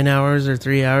like 9 hours or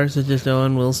 3 hours, it's just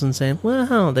Owen Wilson saying,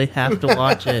 wow, they have to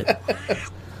watch it.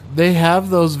 They have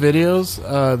those videos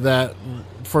that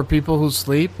for people who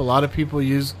sleep. A lot of people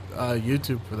use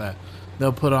YouTube for that.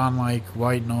 They'll put on like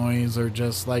white noise or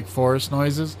just like forest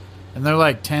noises, and they're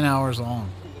like 10 hours long.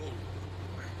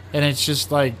 And it's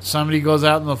just like somebody goes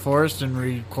out in the forest and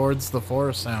records the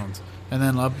forest sounds, and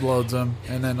then uploads them,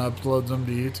 to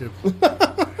YouTube.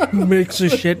 Makes a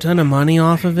shit ton of money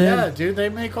off of it. Yeah, dude, they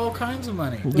make all kinds of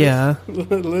money. Yeah.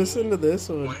 Listen to this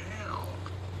one.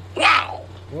 Wow.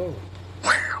 Whoa.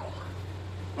 Wow.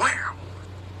 Wow.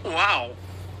 Wow.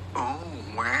 Oh,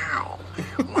 wow.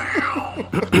 Wow.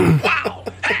 Wow.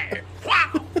 Hey,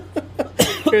 wow.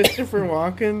 Christopher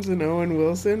Walken and Owen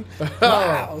Wilson.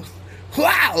 Wow.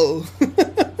 Wow.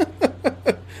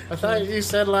 I thought you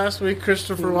said last week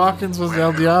Christopher Walken was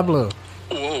El Diablo.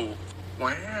 Whoa.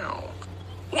 Wow.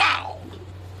 Wow.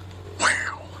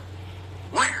 Wow.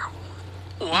 Wow.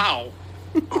 Wow.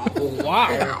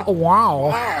 Oh, Wow.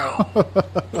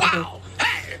 wow. Wow.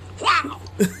 Hey, wow.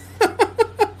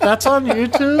 That's on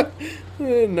YouTube?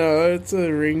 No, it's a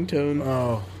ringtone.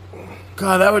 Oh.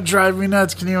 God, that would drive me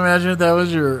nuts. Can you imagine if that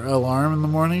was your alarm in the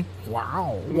morning?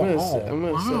 Wow. I'm gonna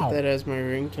set that as my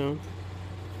ringtone.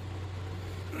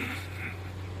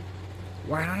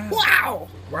 Wow. Wow.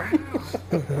 Wow.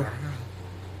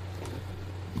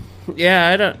 Yeah,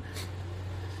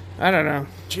 I don't know.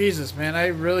 Jesus, man, I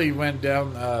really went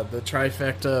down the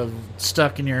trifecta of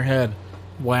stuck in your head.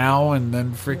 Wow, and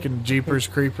then freaking Jeepers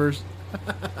Creepers.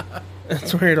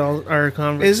 That's where our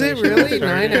conversation Is it really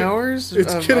started. 9 hours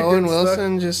It's of gonna Owen get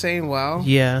Wilson just saying wow?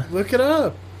 Yeah. Look it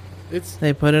up. It's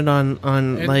They put it on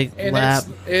and- like and lap.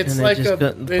 It's and like it just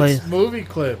it's movie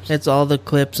clips. It's all the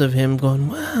clips of him going,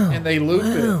 wow. And they loop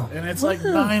wow, it, and it's like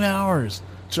wow. 9 hours.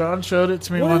 John showed it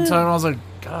to me Wow. one time. I was like,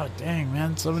 God dang,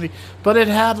 man, somebody. But it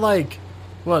had like,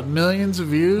 what, millions of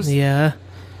views? Yeah.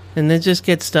 And it just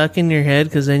gets stuck in your head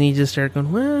because then you just start going,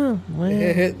 wow, wow.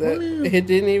 It wow.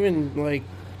 didn't even like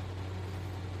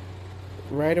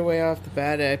right away off the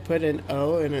bat. I put an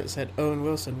O and it said Owen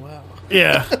Wilson. Wow.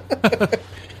 Yeah.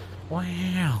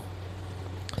 Wow.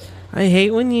 I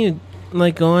hate when you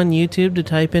like go on YouTube to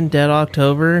type in Dead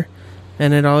October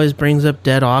and it always brings up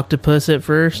Dead Octopus at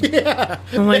first. Yeah.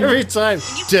 I'm like, Every time.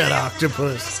 Dead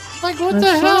octopus. Like, what the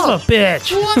son hell? of a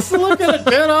bitch. Who wants to look at a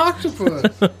dead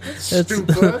octopus? That's It's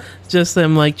stupid. just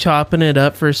them like chopping it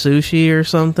up for sushi or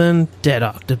something. Dead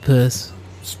Octopus.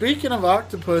 Speaking of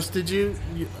octopus, did we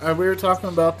were talking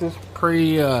about this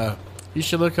you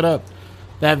should look it up.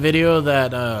 That video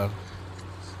that,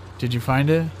 did you find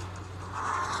it?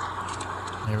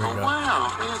 There we Oh, go.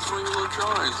 wow. Yeah, it's one of your little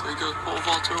drawings. They go pole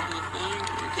vaults over the thing.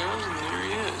 There he goes, and there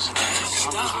he is.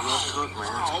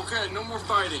 Wow, okay, no more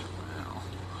fighting.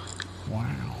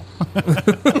 Wow.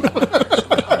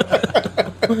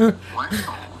 Wow.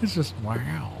 It's just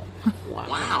wow.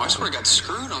 Wow, I swear I got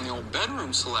screwed on the old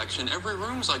bedroom selection. Every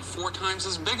room's like 4 times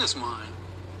as big as mine.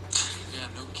 Yeah,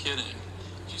 no kidding.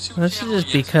 Did you see what Let's channel just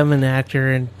it is? become an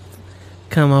actor and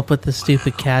come up with a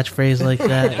stupid catchphrase like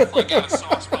that. Definitely got a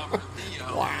soft spot for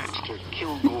Leo. Wow.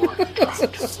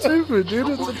 Stupid, dude.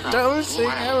 It's the dumbest thing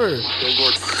ever.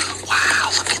 Wow,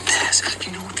 look at this.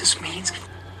 Do you know what this means?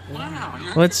 Wow.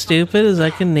 What's stupid is I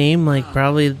can name like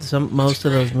probably most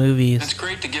of those movies. That's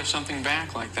great to give something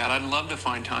back like that. I'd love to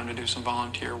find time to do some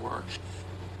volunteer work.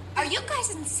 Are you guys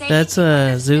insane? That's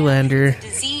Zoolander.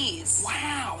 Disease.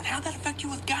 Wow, and how'd that affect you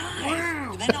with guys?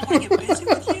 Wow. Do they not want to get busy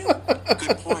with you?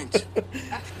 Good point.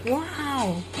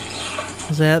 Wow.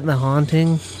 Is that The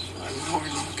Haunting? I know I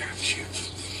look at you.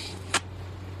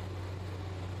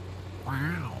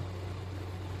 Wow.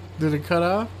 Did it cut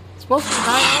off? It's supposed to be 9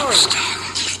 hours.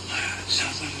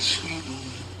 Sounds like a sweet woman.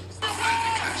 I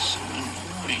got something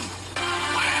morning.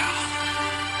 Wow.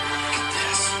 Look at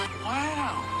this.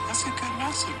 Wow. That's a good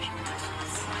message.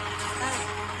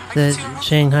 That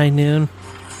Shanghai Noon?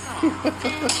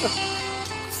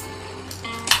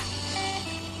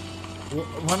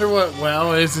 Wonder what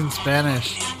wow is in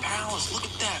Spanish. Palace. Look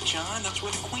at that, John. That's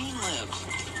where the queen lives.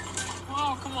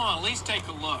 Oh, come on. At least take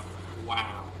a look.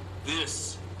 Wow.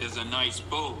 This is a nice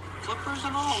boat. Flippers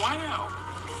and all. Wow.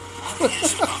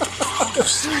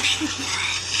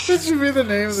 That should be the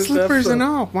name of this Slippers episode. and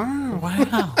all. Wow.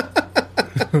 Wow.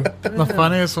 The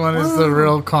funniest one is the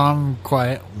real calm,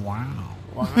 quiet. Wow.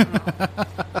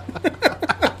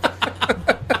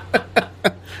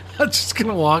 I'm just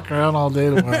gonna walk around all day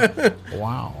tomorrow.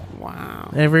 Wow.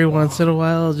 Wow. Every once in a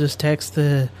while, I'll just text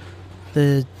the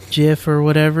GIF or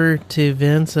whatever to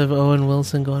Vince of Owen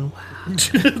Wilson going, wow.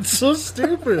 It's so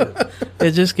stupid.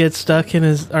 It just gets stuck in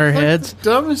our heads. It's the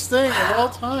dumbest thing of all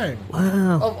time.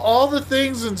 Wow. Of all the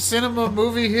things in cinema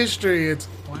movie history, it's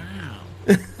wow.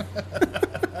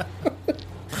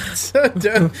 So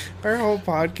dumb. Our whole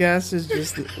podcast is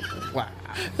just wow.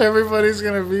 Everybody's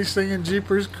gonna be singing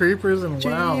Jeepers Creepers and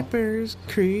wow. Jeepers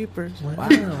Creepers. Wow.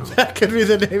 That could be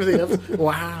the name of the episode.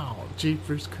 Wow.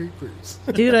 Jeepers Creepers.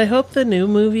 Dude, I hope the new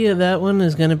movie of that one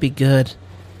is gonna be good.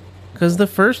 Because the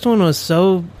first one was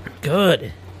so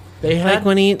good. They had Like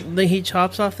when he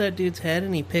chops off that dude's head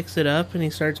and he picks it up and he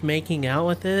starts making out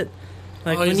with it.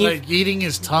 Like he's like eating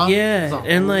his tongue. Yeah,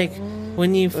 and like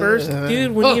when you first,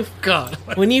 dude, God,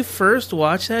 when you first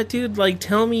watch that, dude, like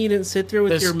tell me you didn't sit there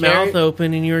with your mouth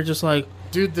open and you were just like,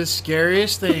 dude, the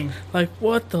scariest thing, like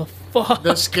what the fuck?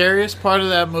 The scariest part of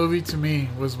that movie to me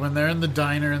was when they're in the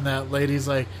diner and that lady's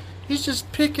like, he's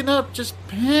just picking up just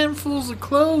handfuls of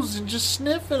clothes and just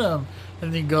sniffing them.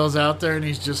 And he goes out there and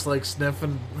he's just like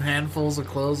sniffing handfuls of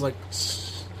clothes, like,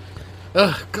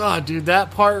 oh god, dude, that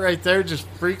part right there just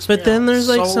freaks me out. But then there's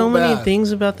like so many bad.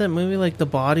 things about that movie, like the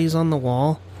bodies on the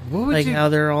wall, like how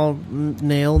they're all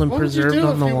nailed and preserved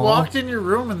on the if you wall. walked in your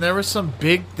room and there was some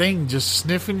big thing just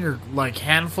sniffing your like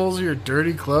handfuls of your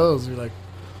dirty clothes? You're like,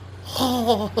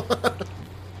 oh.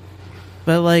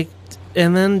 But like,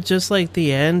 and then just like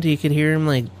the end, you could hear him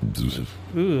like,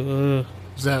 ooh.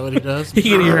 Is that what he does? You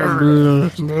can hear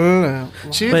him.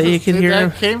 Jesus, But you can dude, hear that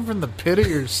him. cim from the pit of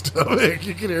your stomach.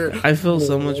 You can hear it. I feel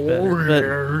so much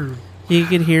better. But you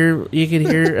could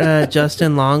hear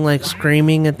Justin Long like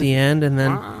screaming at the end, and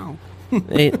then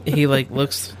he like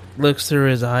looks through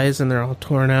his eyes, and they're all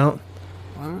torn out.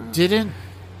 Didn't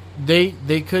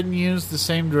they couldn't use the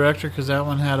same director because that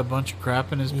one had a bunch of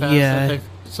crap in his past? Yeah.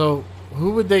 So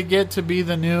who would they get to be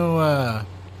the new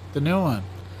one?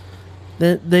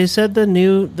 They said the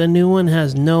new one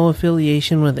has no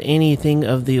affiliation with anything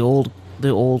of the old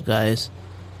guys,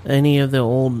 any of the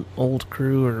old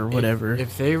crew or whatever.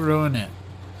 If they ruin it,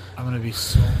 I'm gonna be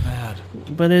so mad.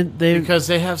 But because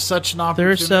they have such an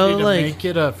opportunity so, to like, make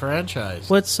it a franchise.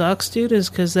 What sucks, dude,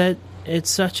 is because that it's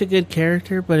such a good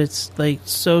character, but it's like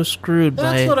so screwed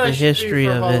That's by what I the should history be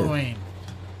for of Halloween.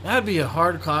 That'd be a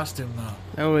hard costume though.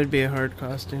 That would be a hard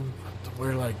costume. To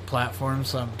wear like platforms,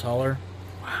 something taller.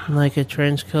 Like a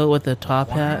trench coat with a top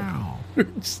hat.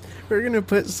 We're gonna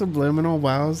put subliminal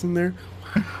wows in there.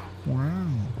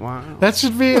 Wow. That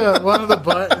should be one of the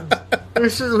buttons. We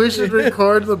should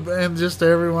record and just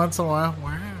every once in a while.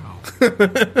 Wow.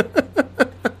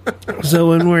 So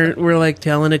when we're like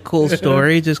telling a cool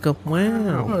story, just go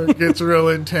wow. It gets real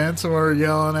intense and we're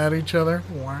yelling at each other.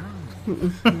 Wow.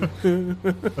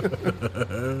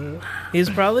 He's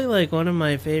probably like one of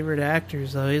my favorite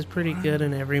actors, though. He's pretty good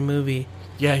in every movie.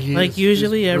 Yeah, he like is.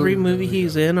 usually He's every really, movie really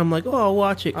he's in, I'm like, oh, I'll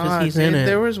watch it because he's in it.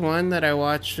 There was one that I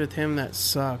watched with him that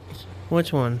sucked.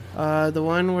 Which one? The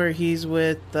one where he's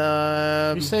with.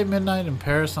 You say Midnight in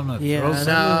Paris? I'm gonna throw that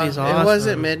No, movie's awesome. it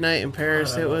wasn't Midnight in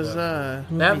Paris. It was that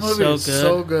movie is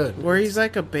so good. Where he's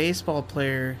like a baseball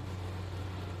player.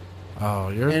 Oh,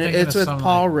 you're and thinking it's of with something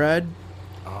Paul like, Rudd.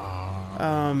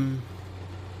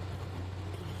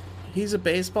 He's a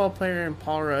baseball player, and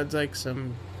Paul Rudd's like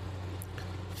some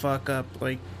fuck up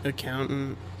like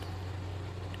accountant,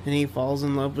 and he falls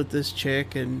in love with this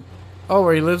chick. And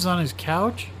where he lives on his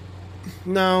couch?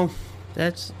 No,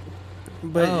 that's.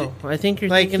 But I think you're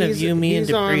thinking of You, Me, and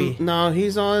Dupree.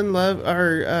 He's all in love.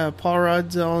 Or Paul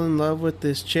Rudd's all in love with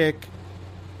this chick.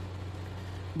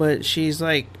 But she's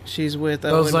with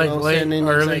those Owen like Wilson, late and he's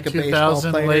early like a baseball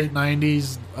 2000s, player. late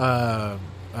 90s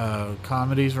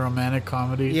comedies, romantic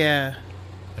comedies. Yeah.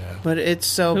 But it's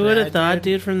so Who would have bad, thought,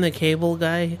 dude, from the Cable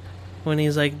Guy, when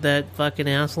he's like that fucking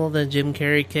asshole that Jim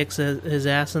Carrey kicks his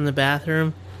ass in the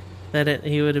bathroom, that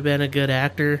he would have been a good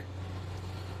actor?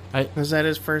 Was that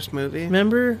his first movie?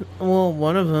 Remember? Well,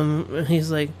 one of them, he's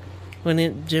like,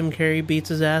 when Jim Carrey beats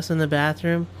his ass in the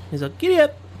bathroom, he's like, giddy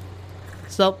up!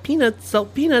 Salt peanuts,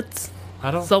 salt peanuts.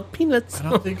 Salt peanuts. I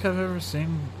don't think I've ever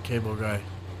seen Cable Guy.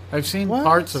 I've seen What?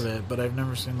 parts of it, but I've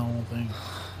never seen the whole thing.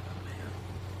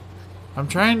 I'm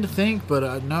trying to think,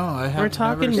 but no, I haven't. We're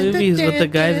talking never movies seen... with the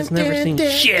guy that's never seen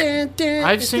shit.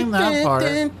 I've seen that part,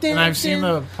 and I've seen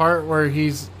the part where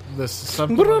he's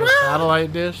something on a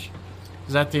satellite dish.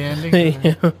 Is that the ending?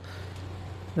 Yeah.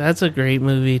 That's a great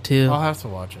movie too. I'll have to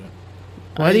watch it.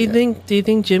 Why do you think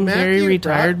Jim Carrey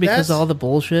retired because of all the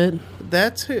bullshit?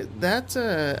 That's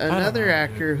another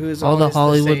actor who's All the always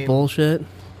Hollywood same. bullshit.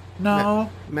 No.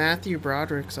 Matthew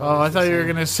Broderick's. Oh, I thought you were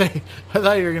gonna say. I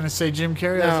thought you were gonna say Jim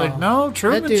Carrey. I was like, no,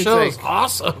 Truman That dude's Show is like-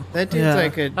 awesome. That dude's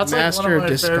like a That's master like one of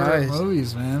of my favorite disguise.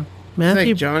 movies, man. Matthew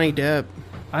like Johnny Depp.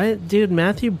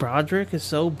 Matthew Broderick is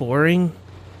so boring.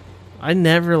 I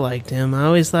never liked him. I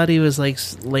always thought he was like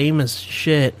lame as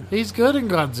shit. He's good in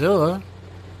Godzilla.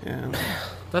 Yeah.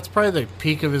 That's probably the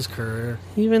peak of his career.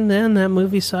 Even then, that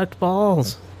movie sucked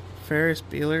balls. Ferris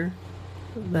Bueller.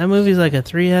 That movie's like a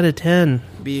 3 out of 10.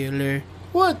 Bueller.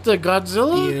 What, the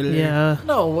Godzilla? Yeah.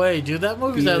 No way, dude. That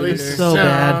movie's at least It's so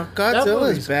bad.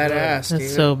 Godzilla's badass, dude.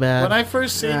 That's so bad. When I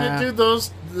first seen it, dude,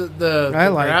 the I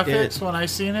liked graphics, it. when I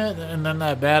seen it, and then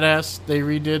that badass, they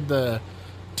redid the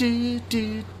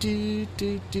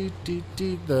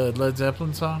the Led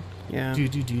Zeppelin song. Yeah.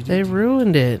 They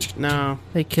ruined it. No.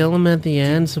 They kill him at the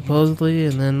end, supposedly,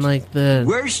 and then, like, the...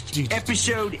 Worst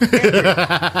episode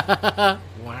ever.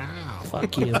 Wow.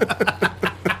 Fuck you.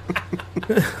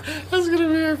 That's gonna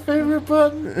be our favorite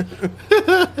button.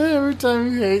 Every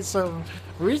time you hate something.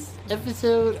 Worst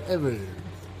episode ever.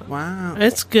 Wow.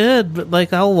 It's good, but,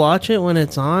 like, I'll watch it when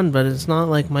it's on, but it's not,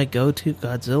 like, my go-to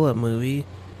Godzilla movie.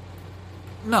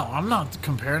 No, I'm not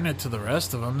comparing it to the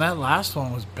rest of them. That last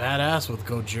one was badass with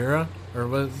Gojira, or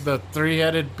was the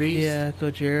three-headed beast. Yeah,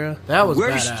 Gojira. That was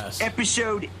Worst badass.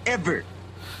 episode ever.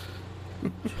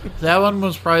 That one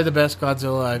was probably the best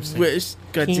Godzilla I've seen. Which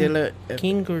Godzilla?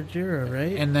 King Gojira,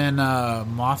 right? And then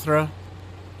Mothra.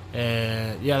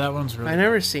 Yeah, that one's really. I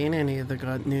never seen any of the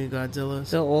new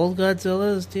Godzillas. The old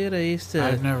Godzillas, dude,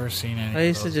 I've never seen any. I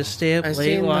used to just stay up I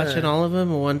late seen watching all of them,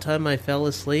 and one time I fell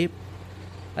asleep.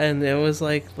 And it was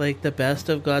like the best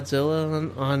of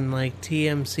Godzilla on like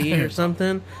TMC or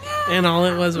something, and all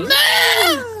it was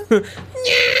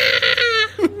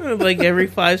like every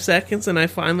 5 seconds, and I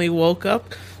finally woke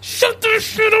up. Shut this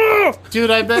shit off, dude!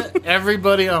 I bet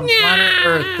everybody on planet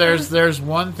Earth, there's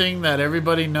one thing that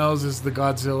everybody knows is the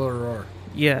Godzilla roar.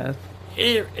 Yeah,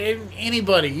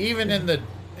 anybody, even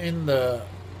in the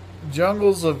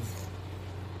jungles of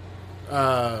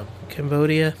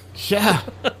Cambodia, yeah,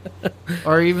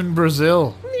 or even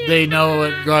Brazil, they know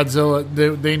what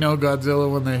Godzilla. They know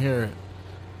Godzilla when they hear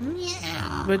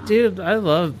it. but dude, I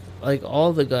love like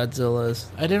all the Godzillas.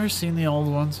 I never seen the old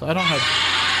ones. I don't have.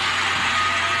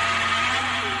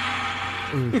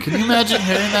 Ooh, can you imagine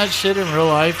hearing that shit in real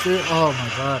life, dude? Oh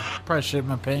my god, probably shit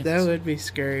my pants. That would be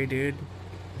scary, dude.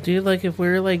 Dude, like if we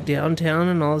were like downtown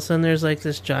and all of a sudden there's like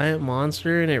this giant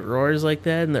monster and it roars like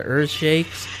that and the earth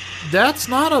shakes. That's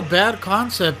not a bad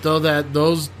concept though. That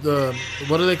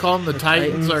what do they call them? The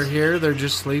Titans are here. They're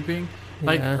just sleeping.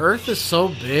 Like Yeah. Earth is so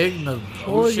big and the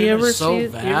ocean is so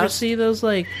vast. You ever see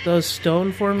those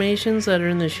stone formations that are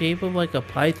in the shape of like a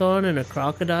python and a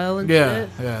crocodile and Yeah, shit?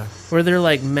 yeah. Where they're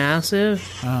like massive.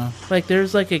 Uh-huh. Like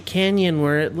there's like a canyon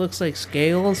where it looks like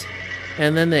scales,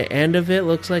 and then the end of it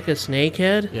looks like a snake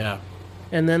head. Yeah,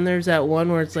 And then there's that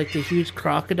one where it's like the huge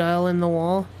crocodile in the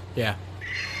wall. yeah.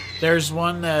 There's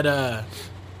one that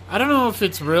I don't know if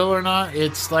it's real or not.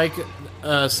 It's like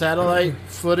satellite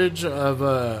footage of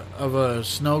a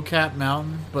snow-capped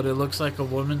mountain, but it looks like a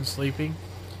woman sleeping.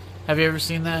 Have you ever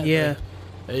seen that? Yeah.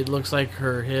 It looks like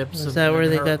her hips. Is and- that where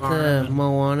and they her got arm the and-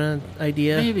 Moana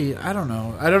idea? Maybe. I don't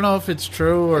know. I don't know if it's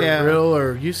true or Yeah. real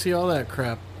or you see all that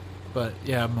crap. But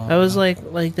yeah, I was like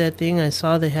that thing I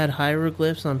saw. They had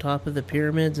hieroglyphs on top of the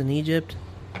pyramids in Egypt.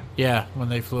 yeah, when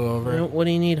they flew over. What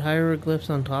do you need hieroglyphs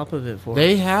on top of it for?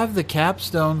 They have the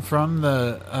capstone from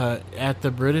the at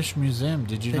the British Museum.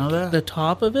 Did you know that? The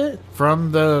top of it?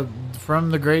 From the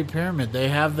Great Pyramid, they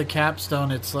have the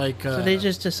capstone. It's like So they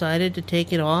just decided to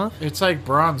take it off? it's like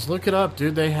bronze. Look it up,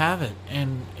 dude. They have it,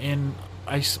 and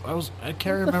I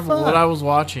can't remember what fuck? I was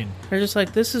watching. They're just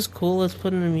like, this is cool. Let's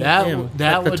put it in a That museum.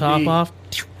 that Cut the would top be off.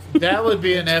 that would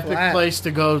be an epic flat. place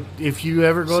to go if you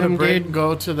ever go Some to Britain. dude-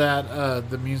 Go to that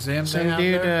the museum. they Some have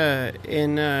dude there.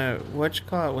 in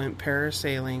whatchamacallit went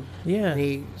parasailing. Yeah. And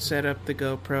he set up the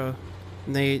GoPro.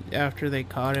 And after they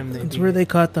caught him, That's where they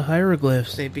caught the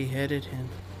hieroglyphs. they beheaded him.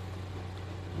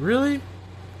 Really?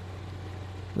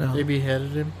 No. They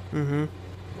beheaded him. Mm-hmm.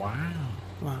 Wow.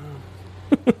 Wow.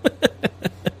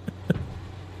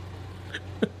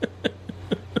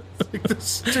 Like the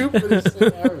stupidest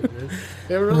thing ever, dude.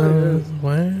 It really is.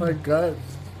 Wow. My God,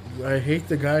 I hate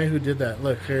the guy who did that.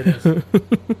 Look, here it is.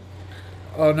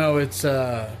 Oh no, it's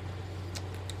that's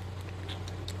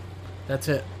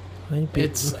it.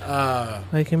 It's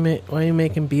Why are you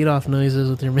making beat off noises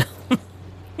with your mouth?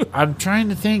 I'm trying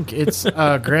to think. It's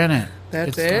granite. That's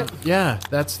It's it? yeah,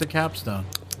 that's the capstone.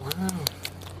 Wow.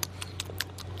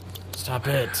 Stop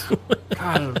it.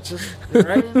 God, I'm just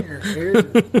right in your ear.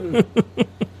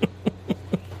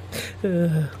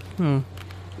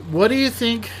 What do you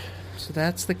think? So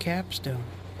that's the capstone.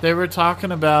 They were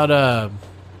talking about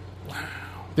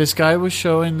this guy was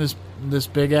showing this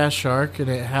big ass shark, and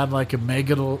it had like a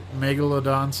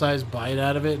megalodon sized bite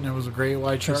out of it, and it was a great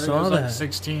white shark. saw it was like that. a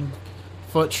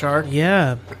 16-foot shark.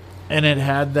 Yeah. And it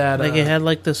had that... Like, it had,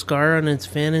 like, the scar on its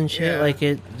fin and shit. Yeah. Like,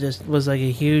 it just was, like,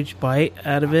 a huge bite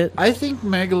out of it. I think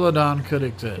Megalodon could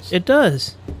exist. It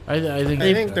does. I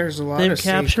think there's a lot They've of sea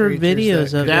captured creatures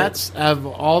videos of it. That's, of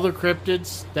all the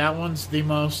cryptids, that one's the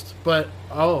most... But,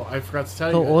 I forgot to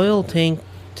tell The you. oil tank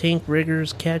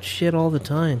riggers catch shit all the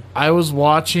time. I was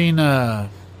watching, it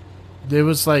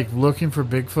was like looking for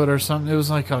Bigfoot or something. It was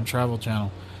like on Travel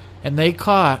Channel. And they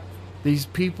caught these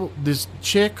people, this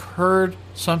chick heard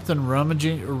something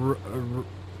rummaging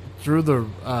through the,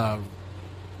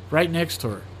 right next to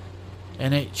her.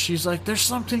 And she's like, there's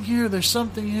something here, there's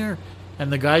something here.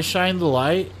 And the guy shined the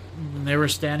light, and they were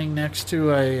standing next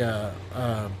to a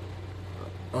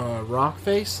rock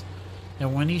face.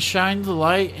 And when he shined the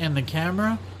light and the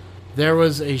camera, there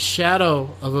was a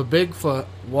shadow of a Bigfoot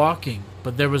walking,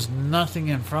 but there was nothing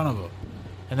in front of him.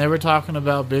 And they were talking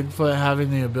about Bigfoot having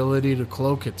the ability to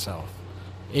cloak itself.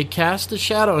 It cast a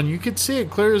shadow, and you could see it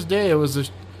clear as day. It was a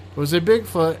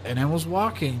Bigfoot, and it was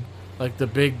walking like the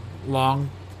big, long,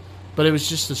 but it was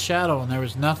just a shadow, and there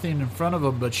was nothing in front of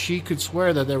him. But she could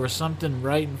swear that there was something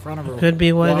right in front of her. Could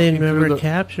be why they walking through never the-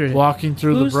 captured it. Walking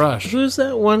through the brush. Who's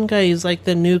that one guy? He's like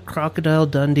the new Crocodile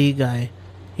Dundee guy.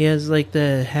 He has like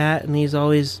the hat, and he's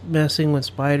always messing with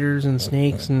spiders and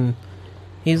snakes, and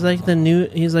he's like a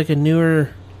newer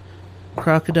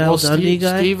Crocodile Dundee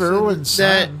guy. Steve Irwin's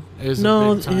son is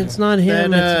no, a big time. it's not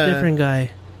him. It's a different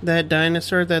guy. That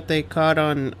dinosaur that they caught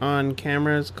on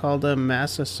camera is called a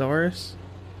Massasaurus.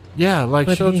 Yeah, like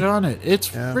But show he- John it. It's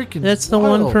freaking. That's the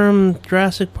wild. one from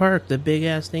Jurassic Park, the big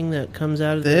ass thing that comes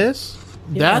out of this.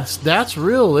 Yeah. That's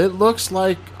real. It looks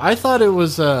like I thought it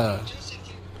was the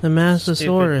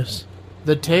Massasaurus.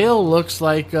 The tail looks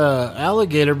like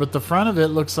alligator, but the front of it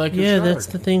looks like a Yeah, shark. that's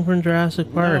the thing from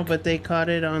Jurassic Park. No, but they caught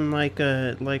it on like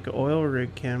a oil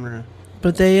rig camera.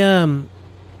 But they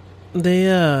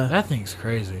that thing's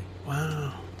crazy.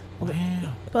 Wow.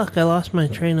 Fuck, I lost my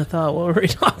train of thought. What were we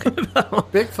talking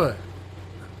about? Bigfoot.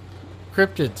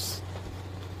 Cryptids.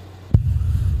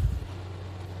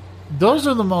 Those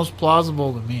are the most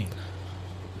plausible to me.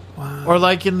 Wow. Or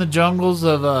like in the jungles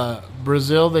of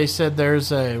Brazil, they said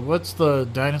there's what's the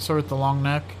dinosaur with the long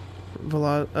neck?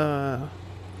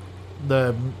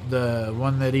 The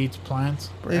one that eats plants.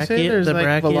 They say there's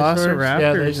like velociraptors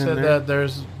Yeah, they in said there. that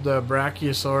there's the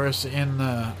Brachiosaurus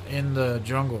in the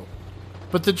jungle.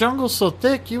 But the jungle's so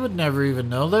thick, you would never even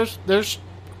know. There's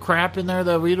crap in there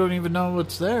that we don't even know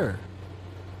what's there.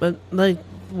 But like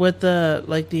with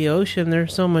the ocean,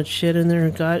 there's so much shit in there.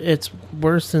 God, it's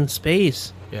worse than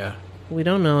space. Yeah. We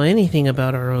don't know anything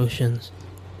about our oceans.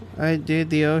 Dude,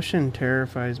 the ocean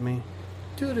terrifies me.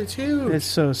 Dude, it's huge. It's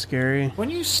so scary. When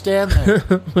you stand there,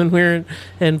 When we were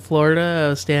in Florida, I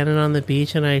was standing on the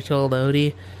beach and I told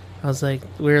Odie, I was like,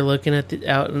 we were looking at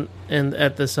and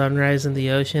at the sunrise in the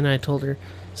ocean. I told her,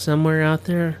 somewhere out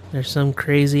there, there's some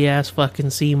crazy ass fucking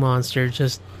sea monster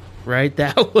just right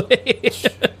that way.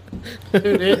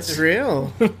 dude, it's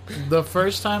real. The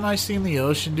first time I seen the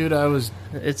ocean, dude, I was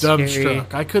It's dumbstruck. scary.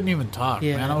 I couldn't even talk,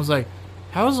 Yeah. man. I was like,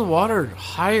 how is the water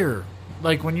higher?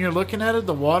 Like, when you're looking at it,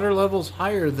 the water level's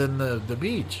higher than the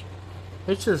beach.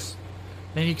 It's just...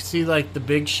 Then you can see, like, the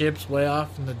big ships way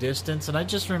off in the distance. And I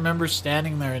just remember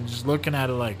standing there and just looking at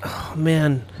it like, Oh,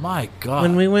 man. my God.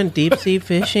 When we went deep sea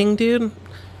fishing, dude,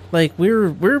 like we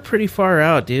were pretty far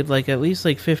out, dude. Like at least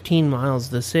like 15 miles.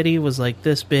 The city was like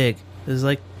this big. It was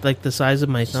like the size of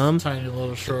my thumb. Tiny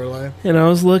little shoreline. And I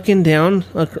was looking down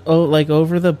like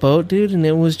over the boat, dude, and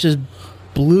it was just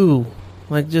blue.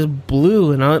 Like just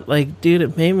blue, and I like, dude,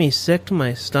 it made me sick to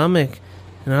my stomach.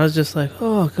 And I was just like,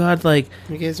 oh god, like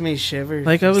It gives me shivers.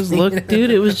 like I was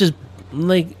dude, it was just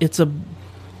like it's a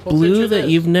blue picture that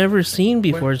this. you've never seen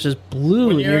before. When- It's just blue,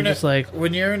 When and you're in just a- like,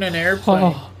 when you're in an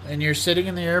airplane Oh. and you're sitting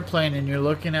in the airplane and you're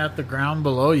looking at the ground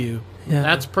below you, Yeah.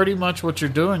 that's pretty much what you're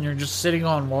doing. You're just sitting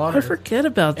on water. I forget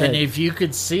about that. And if you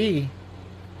could see,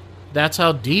 that's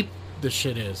how deep the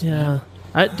shit is. Yeah,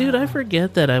 man. I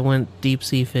forget that I went deep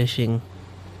sea fishing.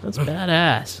 That's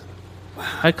badass.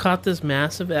 I caught this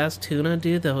massive ass tuna,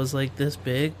 dude, that was like this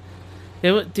big.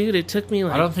 Dude, it took me I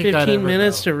like don't think I'd 15 ever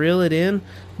minutes go. to reel it in.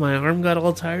 My arm got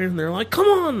all tired, and they're like, "Come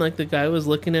on!" Like the guy was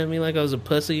looking at me like I was a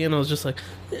pussy, and I was just like,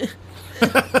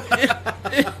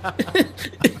 I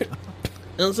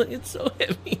was like, "It's so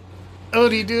heavy." Oh,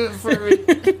 do you do it for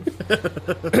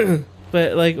me?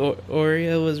 But like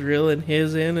Oreo was reeling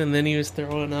his in, and then he was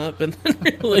throwing up, and then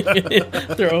reeling it,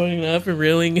 throwing up and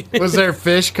reeling it. Was there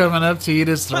fish coming up to eat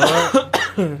his throat?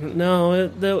 No,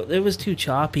 it was too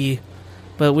choppy.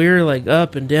 But we were like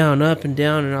up and down,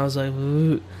 and I was like,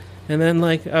 ooh. And then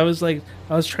like I was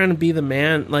trying to be the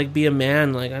man, like be a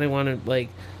man, like I didn't want to like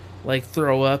like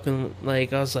throw up, and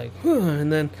like I was like,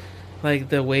 and then like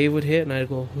the wave would hit, and I'd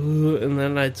go, and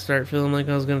then I'd start feeling like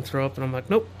I was gonna throw up, and I'm like,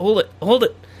 nope, hold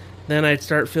it. Then I'd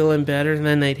start feeling better, and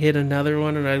then they'd hit another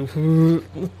one, and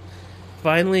I'd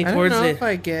finally I towards don't know it. if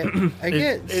I get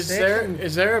Is sick there and-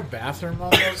 is there a bathroom on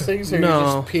those things, or No. you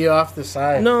just pee off the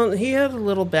side? No, he had a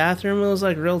little bathroom. It was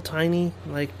like real tiny.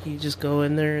 Like you just go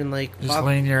in there and like Just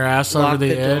lean your ass over lock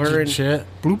the edge door and shit.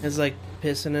 Bloop. It's like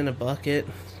pissing in a bucket.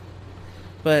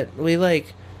 But we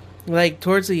like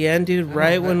towards the end, dude.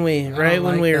 Right when we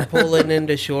were pulling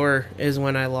into shore is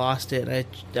when I lost it.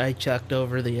 I chucked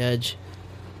over the edge.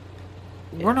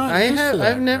 We're not. used to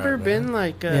that I've never crap, been man.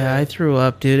 like. Yeah, I threw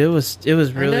up, dude. It was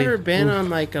really. I've never been oof. on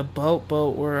like a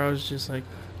boat where I was just like.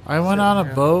 I went on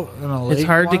a boat in a lake. It's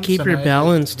hard to once, keep and your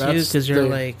balance, too, that's 'cause you're the-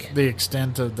 like- the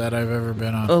extent of that I've ever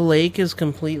been on. A lake is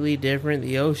completely different.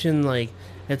 The ocean, like,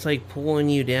 it's like pulling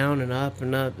you down and up,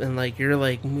 and like you're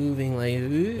like moving, like.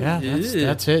 Yeah,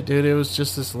 that's it, dude. It was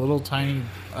just this little tiny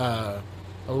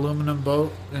aluminum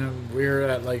boat, and we were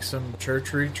at like some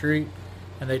church retreat,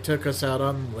 and they took us out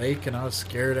on the lake, and I was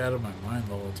scared out of my mind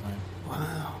the whole time.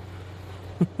 Wow.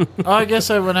 Oh, I guess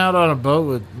I went out on a boat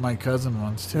with my cousin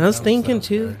once too. I was That thinking that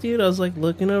too, great. dude. I was like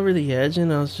looking over the edge,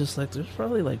 and I was just like, "There's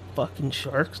probably like fucking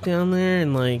sharks down there,"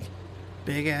 and like,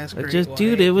 Big ass. it just,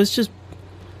 dude, it was just.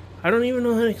 I don't even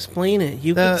know how to explain it.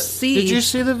 You could see. Did you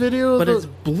see the video? But of it's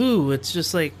blue. It's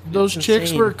just like those it's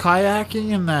chicks insane. were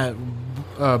kayaking, and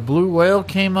that blue whale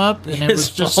came up, and it It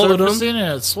was just swallowed 'em? surfacing,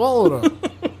 and it swallowed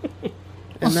them.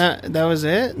 And that was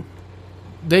it.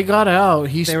 They got out.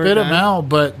 He They were spit them done? out,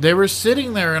 but they were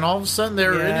sitting there, and all of a sudden they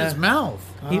were in Yeah. his mouth.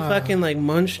 He fucking like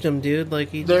munched him, dude. Like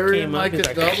he They just were came in up like he's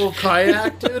a double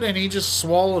kayak, dude, and he just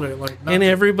swallowed it like nothing. and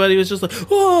everybody was just like,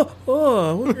 "Oh,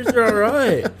 where's you all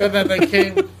right?" And then they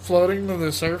came floating to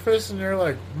the surface, and you're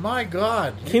like, "My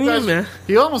God!" Can you guys- imagine?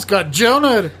 He almost got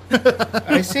Jonah.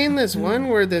 I seen this one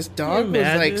where this dog was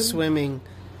like imagine? swimming,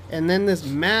 and then this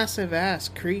massive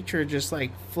ass creature just like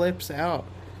flips out,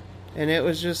 and it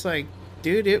was just like,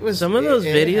 dude, it was. Some of those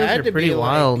it videos had are to pretty be, like-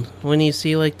 wild when you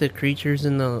see like the creatures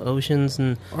in the oceans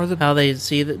and how they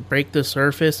see that break the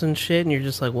surface and shit, and you're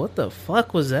just like, "What the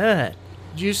fuck was that?"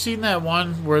 You seen that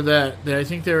one where I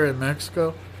think they were in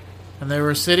Mexico, and they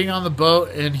were sitting on the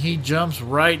boat, and he jumps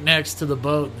right next to the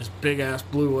boat, and this big ass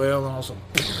blue whale, and also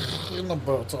in the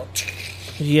boat's all.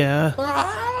 Yeah,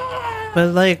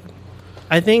 but like,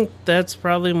 I think that's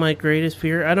probably my greatest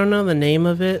fear. I don't know the name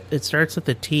of it. It starts with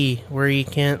a T, where you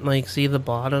can't like see the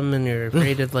bottom, and you're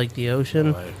afraid of like the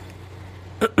ocean.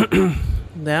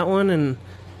 That one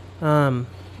and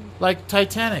Like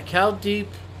Titanic. How deep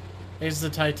is the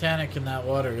Titanic in that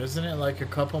water? Isn't it like a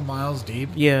couple miles deep?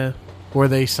 yeah, Where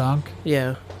they sunk?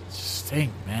 yeah,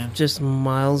 Stink, man. just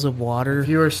miles of water. If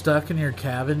you were stuck in your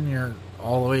cabin, you're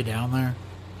all the way down there.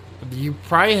 You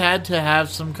probably had to have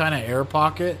some kind of air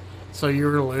pocket, so you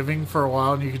were living for a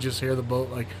while, and you could just hear the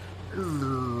boat like,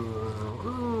 and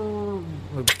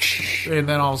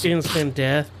then all of a sudden, Instant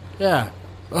death. yeah.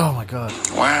 Oh my God.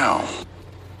 Wow.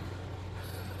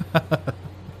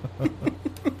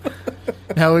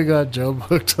 Now we got Joe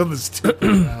hooked on the stupid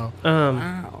now.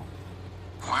 Wow.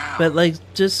 But like,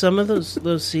 just some of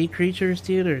those sea creatures,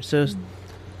 dude, are so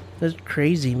that's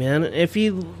crazy, man. If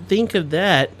you think of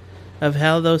that, of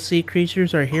how those sea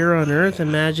creatures are here on Earth,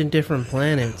 imagine different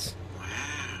planets.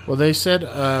 Well, they said,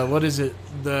 what is it?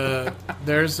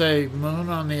 There's a moon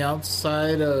on the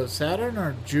outside of Saturn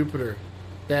or Jupiter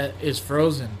that is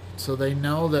frozen, so they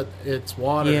know that it's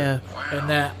water. Yeah. And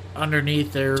that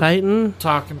underneath they're Titan?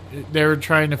 they were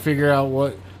trying to figure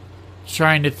out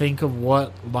trying to think of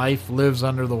what life lives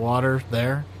under the water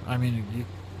there. I mean, you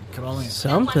can only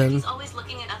Something. always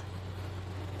looking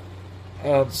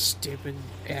at Stupid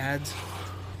ads.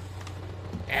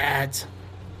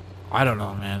 I don't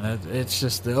know, man. It's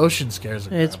just the ocean scares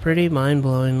me. It's pretty mind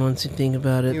blowing once you think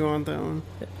about it. You want that one?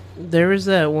 There was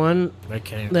that one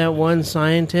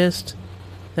scientist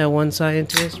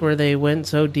where they went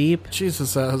so deep.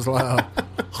 Jesus, that was loud.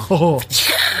 Oh.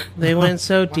 They went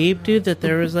so deep, dude, that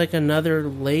there was like another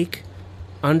lake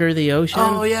under the ocean.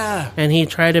 Oh, yeah. And he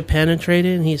tried to penetrate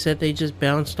it, and he said they just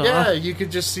bounced off. Yeah, you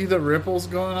could just see the ripples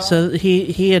going on. So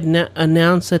he had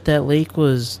announced that lake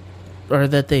was, or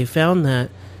that they found that,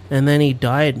 and then he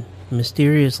died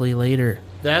mysteriously later.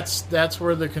 That's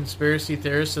where the conspiracy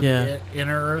theorists of Yeah. the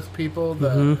inner Earth people, the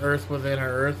Mhm. Earth within our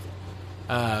Earth,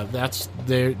 that's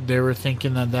they were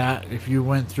thinking that if you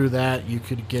went through that, you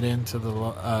could get into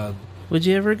the. Would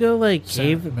you ever go like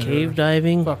Center cave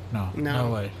diving? Fuck no,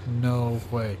 No. no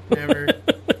way, Never.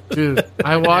 dude.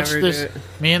 I watched Never this. do it.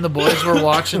 Me and the boys were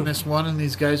watching this one, and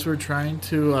these guys were trying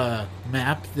to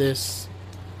map this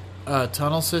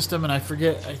tunnel system, and I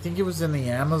forget. I think it was in the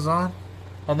Amazon,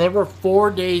 and they were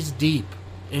 4 days deep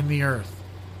in the earth.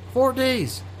 4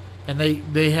 days, and they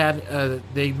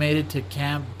made it to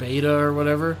Camp Beta or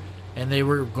whatever, and they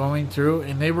were going through.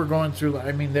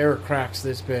 I mean, there were cracks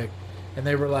this big, and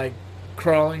they were like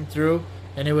crawling through,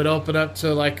 and it would open up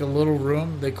to like a little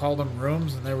room. They called them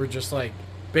rooms, and they were just like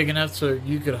big enough so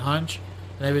you could hunch.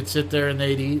 And they would sit there and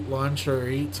they'd eat lunch or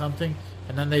eat something,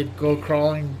 and then they'd go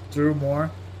crawling through more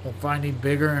and finding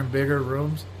bigger and bigger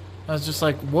rooms. I was just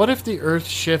like, what if the earth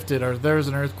shifted or there was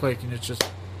an earthquake and it's just,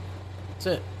 that's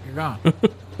it, you're gone.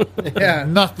 Yeah.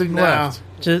 Nothing left.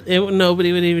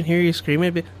 Nobody would even hear you scream.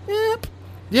 It'd be, yep.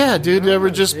 Yeah, dude, there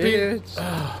would just be...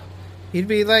 You'd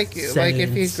be like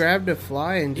if you grabbed a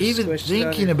fly and just even squished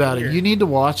thinking it about it, you need to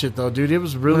watch it though, dude. It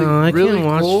was really, I really can't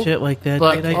watch cool. shit like that.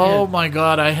 But dude. oh my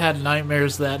god, I had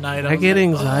nightmares that night. I get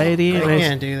anxiety. I and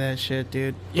can't do that shit,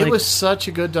 dude. It was such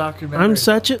a good documentary.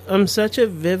 I'm such a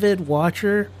vivid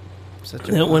watcher.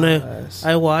 That when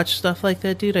I watch stuff like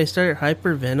that, dude, I start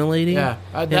hyperventilating. Yeah,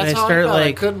 and that's how start I felt.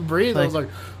 I couldn't breathe. I was like,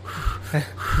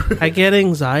 I get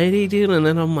anxiety, dude, and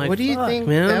then I'm like, what do you think?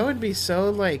 Man? That would be so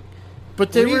like.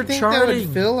 But they what do were you think charting. that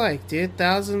would feel like, dude?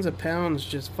 Thousands of pounds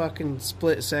just fucking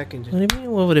split second. What do you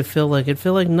mean? What would it feel like? It'd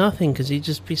feel like nothing because you'd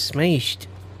just be smashed.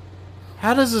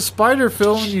 How does a spider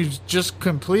feel when you just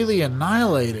completely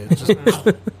annihilate it?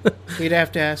 Just, You'd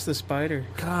have to ask the spider.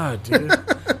 God, dude.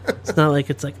 It's not like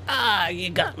it's like, you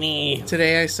got me.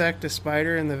 Today I sucked a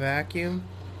spider in the vacuum,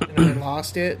 and I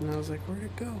lost it, and I was like, where'd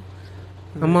it go?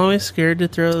 I'm always scared to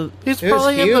throw. It's It was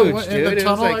probably huge, in the dude. It was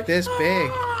tunnel. like this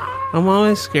big. I'm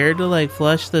always scared to like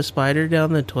flush the spider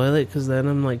down the toilet because then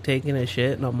I'm like taking a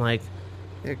shit and I'm like,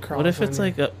 what if it's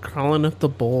like crawling up the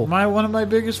bowl? One of my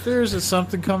biggest fears is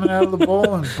something coming out of the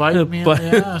bowl and biting me in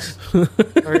the ass.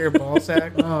 Or your ball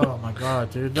sack. Oh my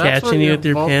god, dude. That's Catching you with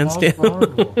your pants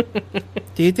down.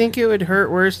 Do you think it would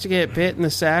hurt worse to get bit in the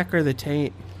sack or the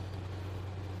taint?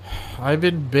 I've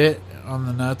been bit on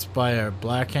the nuts by a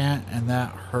black ant, and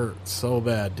that hurt so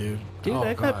bad, dude. Dude, Oh,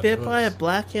 I got God, bit it by a was-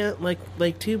 black ant,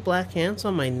 like 2 black ants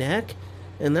on my neck,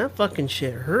 and that fucking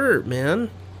shit hurt, man.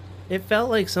 It felt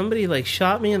like somebody like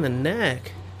shot me in the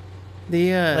neck.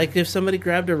 Like if somebody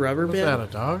grabbed a rubber Was band. that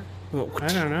a dog? Well, I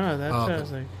don't know. That's what I was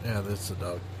but- like. Yeah, that's a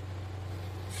dog.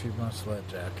 She must let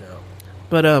Jack out.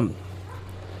 But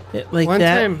like one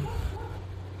that.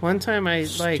 time I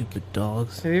like. Stupid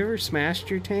dogs. Have you ever smashed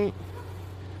your taint?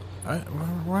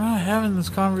 We're not having this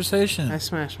conversation. I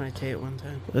smashed my taint one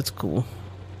time. That's cool.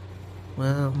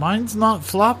 Wow. Mine's not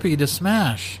floppy to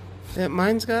smash.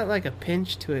 Mine's got like a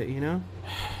pinch to it, you know?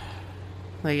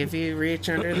 Like if you reach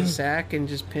under the sack and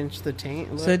just pinch the taint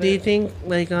a little So bit. do you think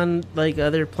like on like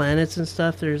other planets and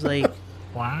stuff there's like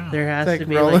Wow. there has Like to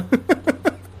be rolling.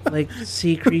 like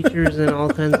sea creatures and all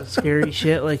kinds of scary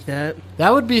shit like that?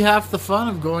 That would be half the fun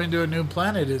of going to a new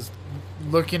planet is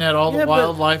looking at all Yeah, the but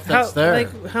wildlife that's there.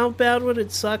 Like, how bad would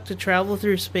it suck to travel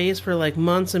through space for like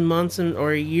months and months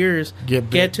or years, Get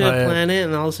bit to by a it. planet,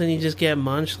 and all of a sudden you just get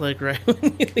munched like right when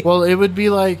you leave? Well, it would be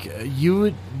like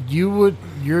your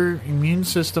immune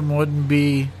system wouldn't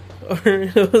be. Or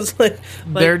it was like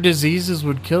Their diseases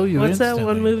would kill you. What's that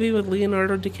instantly. one movie with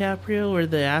Leonardo DiCaprio where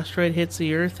the asteroid hits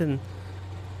the Earth and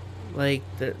like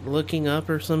they're looking up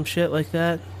or some shit like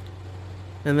that?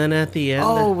 And then at the end,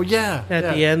 Oh yeah. at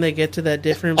yeah. the end they get to that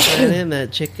different planet and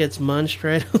that chick gets munched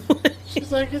right away.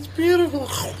 She's like, it's beautiful.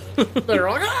 They're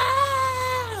like,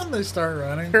 ah! And they start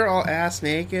running. They're all ass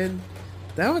naked.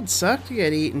 That would suck to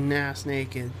get eaten ass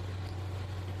naked.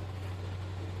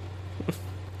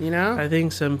 You know? I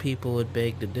think some people would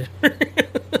beg to differ.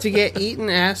 To get eaten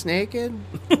ass naked?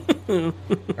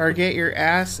 Or get your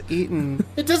ass eaten.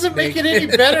 It doesn't make it any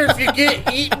better if you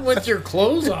get eaten with your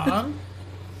clothes on.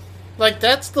 Like,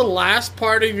 that's the last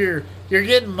part of your... You're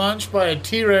getting munched by a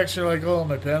T-Rex, you're like, oh,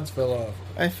 my pants fell off.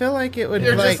 I feel like it would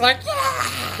You're like, just like,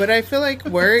 yeah! but I feel like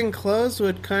wearing clothes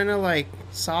would kind of like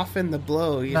soften the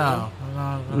blow, you know?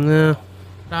 No.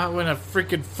 Not when a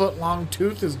freaking foot-long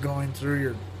tooth is going through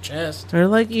your chest. Or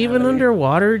like even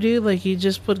underwater, dude, like you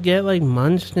just would get like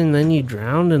munched and then you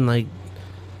drowned and like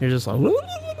you're just like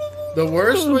The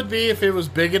worst would be if it was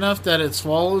big enough that it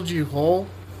swallowed you whole,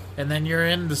 and then you're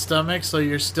in the stomach, so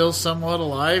you're still somewhat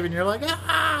alive, and you're like,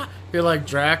 ah! You're like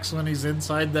Drax when he's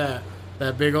inside that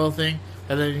big old thing,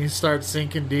 and then you start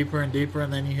sinking deeper and deeper,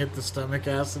 and then you hit the stomach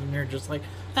acid, and you're just like,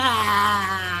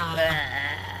 ah!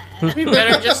 It'd be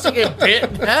better just to get bit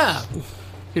in half.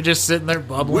 You're just sitting there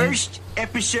bubbling. Worst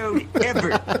episode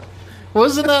ever.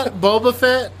 Wasn't that Boba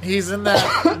Fett? He's in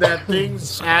that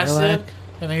thing's acid,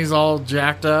 and he's all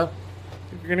jacked up.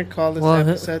 We're gonna call this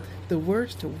episode the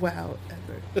worst wow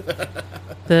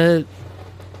ever.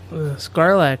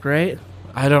 Scarlac, right?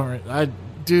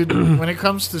 Dude, when it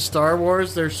comes to Star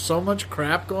Wars, there's so much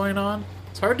crap going on.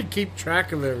 It's hard to keep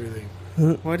track of everything.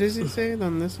 What does he say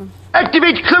on this one?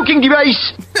 Activate cloaking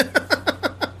device!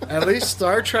 At least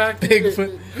Star Trek, it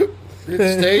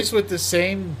stays with the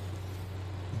same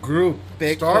group.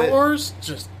 Star Wars,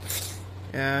 just...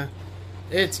 Yeah.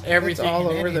 It's everything. It's all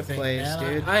and over the anything, place,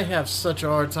 man. dude. I have such a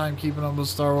hard time keeping up with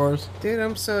Star Wars. Dude,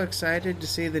 I'm so excited to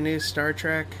see the new Star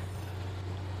Trek.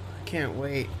 I can't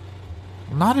wait.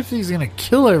 Not if he's gonna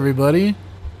kill everybody.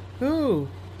 Who?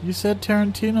 You said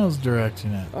Tarantino's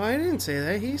directing it. Oh, I didn't say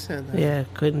that. He said that. Yeah,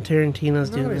 Quentin Tarantino's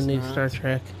No, doing the he's new not. Star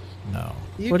Trek. No.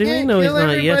 You What do you can't mean? No, he's kill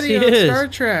not. Yes, he everybody on is. Star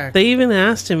Trek. They even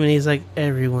asked him, and he's like,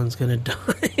 "Everyone's gonna die."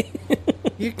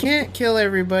 You can't kill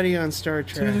everybody on Star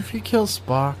Dude, Trek. if he kills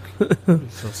Spock,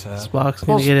 he's so sad. Spock's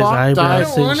Well, gonna get his Spock eyebrows died. I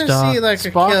don't want singed to off. see like a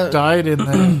Spock kill. died in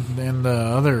the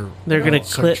other. They're gonna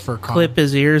Search for Khan. clip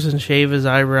his ears and shave his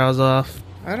eyebrows off.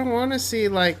 I don't want to see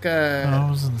like No, it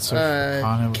wasn't Search for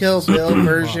Khan, it was Kill Search Bill for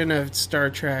version of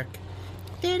Star Trek.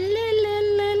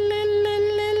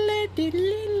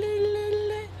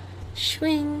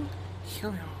 Swing.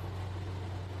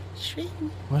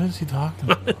 Swing. What is he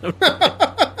talking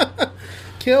about?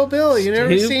 Kill Bill. You never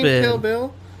seen Stupid. Kill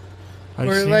Bill? I've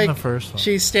Where, seen like, the first one.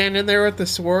 She's standing there with the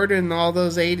sword and all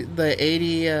those 80,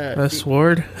 A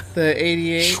sword. the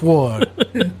 88. Sword.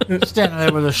 Standing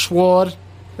there with a sword.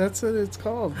 That's what it's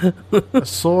called. A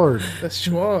sword. The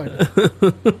sword.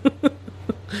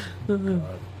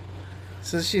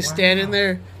 So she's standing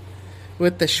there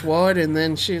with the sword, and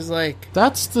then she's like,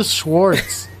 That's the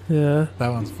Schwartz. Yeah. That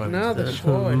one's funny. "No, the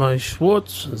sword." My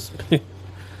Schwartz is big.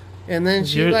 And then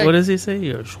she like, what does he say?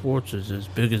 Your Schwartz is as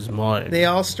big as mine. they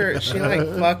all start. She like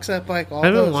fucks up like all I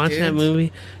haven't those watched that dudes.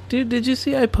 movie. Dude, did you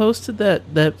see I posted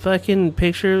that fucking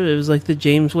picture? It was like the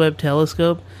James Webb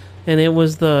Telescope, and it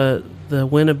was the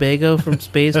Winnebago from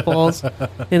Spaceballs,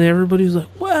 and everybody was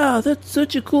like, "Wow, that's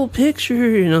such a cool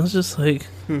picture." And I was just like,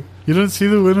 You don't see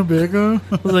the Winnebago?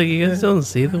 I was like, you guys don't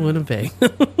see the Winnebago.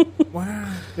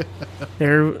 Wow.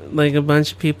 There, like a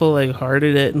bunch of people like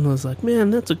hearted it and was like, "Man,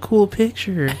 that's a cool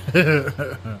picture." I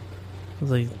was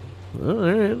like, oh, "All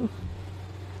right,"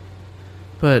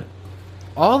 but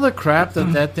All the crap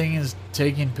that thing is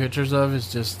taking pictures of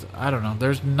is just, I don't know.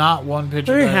 There's not one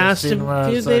picture there that I've has to, seen where I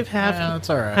dude. was They've like, it's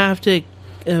all right. have to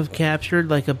have captured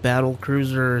like a battle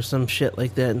cruiser or some shit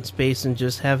like that in space and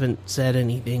just haven't said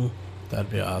anything. That'd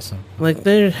be awesome. Like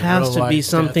there has to real-life be Death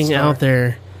something Star. out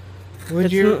there. Would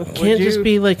It's you? not- would can't just you-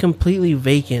 be like completely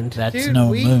vacant. That's Dude, no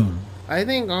we- moon. I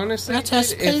think honestly, That's a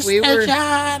dude, space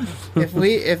station.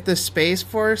 if the Space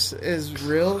Force is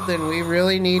real, then we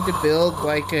really need to build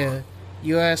like a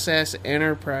USS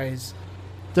Enterprise.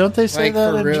 Don't they say Like,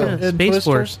 that for in, real. in Space Twister?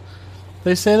 Force.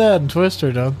 They say that in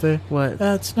Twister, don't they? What?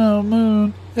 That's no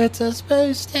moon. It's a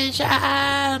space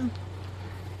station.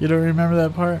 You don't remember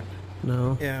that part?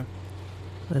 No, Yeah,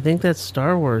 I think that's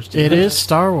Star Wars. Dude. It is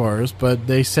Star Wars, but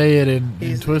they say it in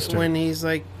he's Twister. when he's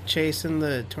like chasing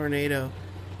the tornado.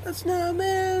 That's not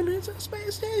man. It's a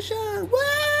space station.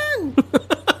 Woo!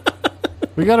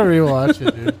 We gotta rewatch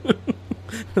it, dude.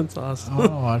 That's I awesome. want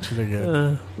to watch it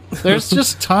again. There's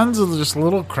just tons of just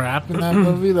little crap in that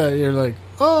movie that you're like,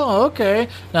 oh, okay.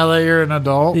 Now that you're an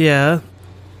adult, Yeah.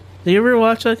 Do you ever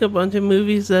watch like a bunch of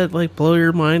movies that like blow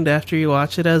your mind after you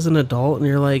watch it as an adult, and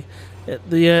you're like,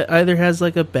 the either has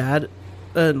like a bad,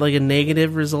 like a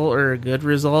negative result or a good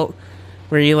result,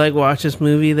 where you like watch this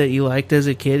movie that you liked as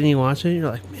a kid and you watch it, and you're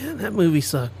like, man, that movie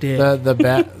sucked dick.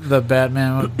 the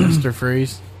Batman with Mr.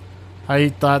 Freeze. I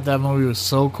thought that movie was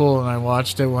so cool, and I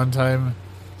watched it one time.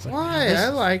 It's like, Why? man, this- I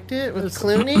liked it with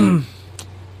Clooney.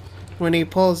 When he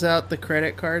pulls out the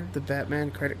credit card, the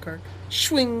Batman credit card.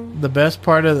 Swing. the best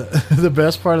part of the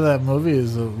best part of that movie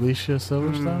is Alicia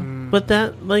Silverstone. But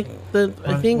that like the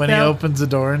I think when that, he opens the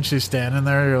door and she's standing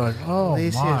there, you're like, oh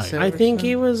Alicia my. Silverstone. I think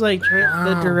he was like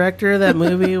the director of that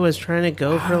movie was trying to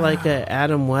go for like a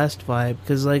Adam West vibe,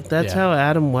 because like that's Yeah. how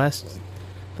Adam West,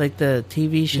 like the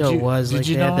TV show was. did Like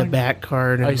you they had know, the like, back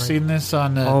card and I've like, seen this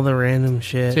on all the random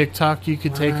shit. TikTok. You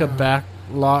could take a back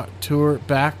lot tour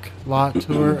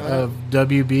of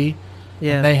WB.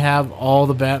 Yeah. And they have all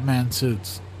the Batman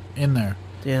suits in there.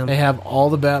 Damn. They have all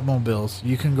the Batmobiles.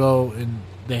 You can go and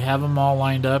they have them all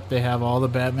lined up. They have all the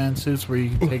Batman suits where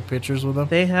you can take pictures with them.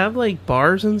 They have like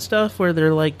bars and stuff where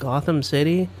they're like Gotham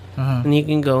City, Uh-huh. and you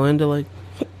can go into like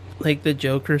the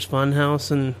Joker's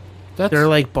Funhouse, and That's- they're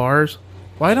like bars.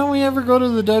 Why don't we ever go to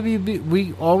the WB?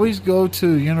 We always go to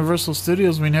Universal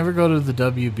Studios. We never go to the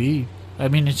WB. I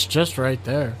mean, it's just right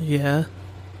there. Yeah,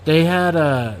 They had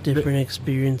different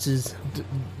experiences.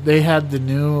 they had the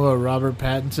new Robert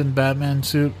Pattinson Batman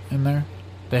suit in there.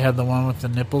 They had the one with the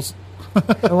nipples.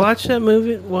 I watched that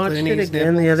movie, watched Clint it Eastwood.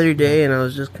 again the other day, and I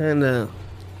was just kind of...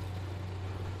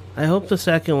 I hope the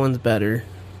second one's better.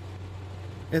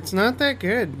 It's not that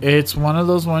good. It's one of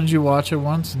those ones you watch it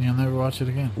once and you'll never watch it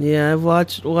again. Yeah, I've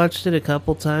watched it a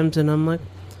couple times, and I'm like,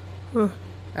 huh.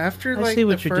 After I like see the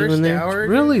what you're first doing there. hour, It's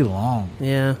really long.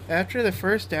 Yeah. after the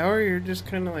first hour, you're just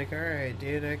kind of like, all right,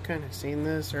 dude, I kind of seen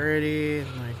this already, and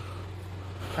like,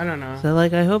 I don't know. So,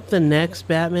 like, I hope the next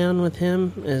Batman with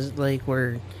him is, like,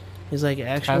 where he's, like, Have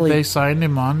actually... they signed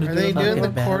him on to Are do they it? doing the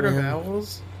Fucking Court of Batman.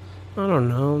 Owls? I don't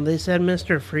know. They said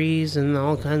Mr. Freeze and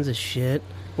all kinds of shit.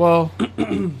 Well,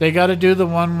 they got to do the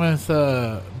one with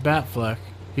Batfleck.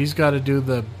 He's got to do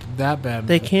that Batman.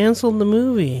 They canceled the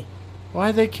movie.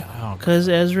 Why they? Oh, Because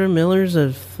Ezra Miller's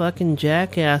a fucking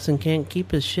jackass and can't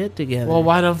keep his shit together. well,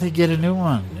 why don't they get a new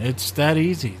one? It's that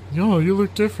easy. Yo, you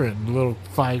look different. A little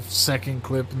 5-second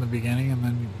clip in the beginning, and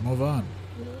then you move on.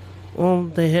 Well,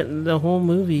 they hit the whole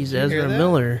movie's Did you hear Ezra that?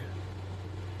 Miller.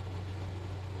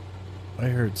 I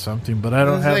heard something, but I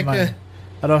don't was have like my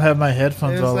I don't have my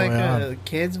headphones It was all the like way on. a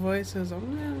kid's voice. It was like,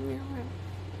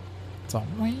 It's all,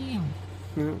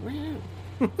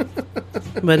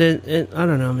 But I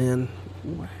don't know, man.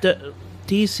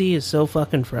 DC is so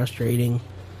fucking frustrating.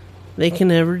 They can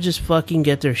never just fucking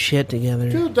get their shit together.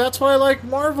 Dude, that's why I like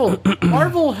Marvel.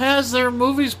 Marvel has their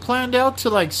movies planned out to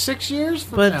like 6 years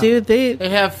from now. But dude, they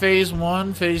have phase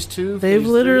 1, phase 2. they've phase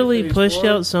literally 3, phase pushed 4.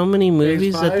 out so many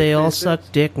movies that 5, they all phase suck 6.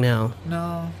 dick now.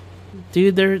 No.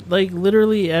 Dude, they're like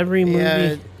literally every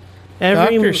movie. Yeah,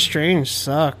 Doctor Strange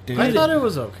sucked, dude. I thought it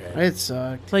was okay. It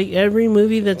sucked. Like every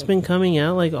movie that's been coming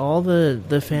out, like all the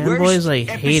fanboys like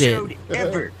hate it.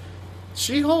 Ever.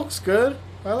 She-Hulk's good.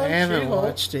 I like I haven't She-Hulk.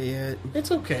 watched it yet.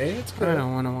 It's okay. It's good. I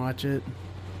don't want to watch it.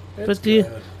 It's But dude,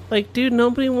 good. like dude,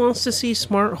 nobody wants to see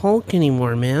Smart Hulk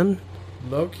anymore, man.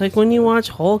 Loki's Like when you watch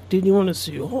Hulk, dude, you want to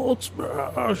see Hulk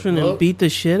smash and then Loki- beat the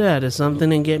shit out of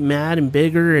something and get mad and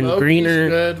bigger and Loki's greener.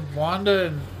 good. Wanda,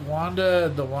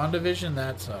 the WandaVision,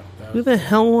 that sucked. That Who was- the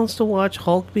hell wants to watch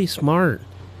Hulk be smart?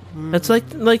 That's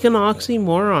like an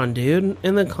oxymoron, dude.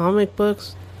 In the comic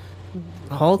books,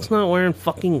 Hulk's not wearing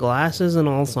fucking glasses and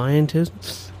all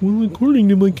scientists. Well, according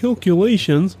to my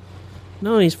calculations,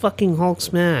 no, he's fucking Hulk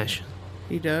smash.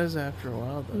 He does after a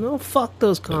while, though. No, fuck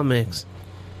those comics.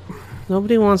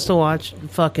 Nobody wants to watch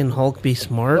fucking Hulk be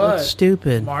smart. But That's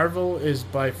stupid. Marvel is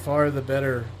by far the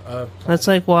better. That's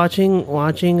like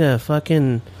watching a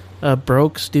fucking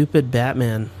broke, stupid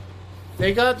Batman.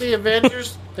 They got the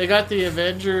Avengers. They got the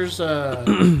Avengers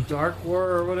Dark War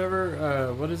or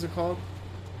whatever. What is it called?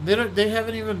 They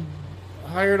haven't even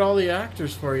hired all the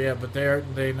actors for it yet, but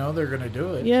they know they're gonna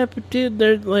do it. Yeah, but dude,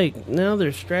 they're like now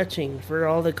they're stretching for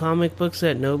all the comic books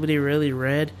that nobody really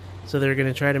read, so they're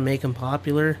gonna try to make them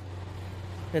popular.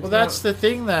 It's Well, that's the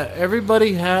thing that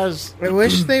everybody has. I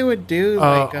wish they would do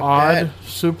like a odd bad.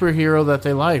 superhero that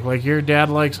they like. Like your dad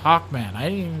likes Hawkman. I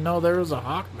didn't even know there was a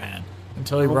Hawkman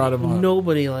until he brought him up.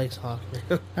 Nobody likes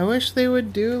Hawkman. I wish they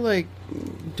would do like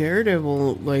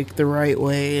Daredevil like the right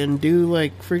way and do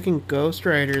like freaking Ghost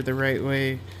Rider the right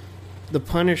way, the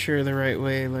Punisher the right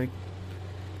way, like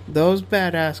those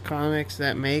badass comics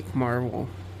that make Marvel.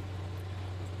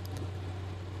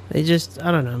 They just,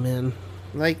 I don't know, man.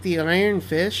 Like the Iron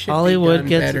Fist should Hollywood be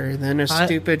done gets better than a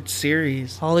stupid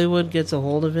series. Hollywood gets a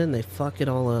hold of it and they fuck it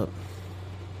all up.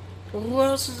 Well, who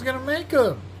else is gonna make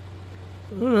them?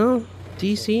 I don't know.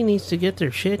 DC needs to get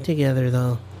their shit together,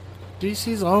 though.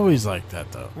 DC's always like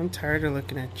that, though. I'm tired of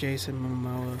looking at Jason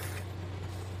Momoa.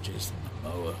 Jason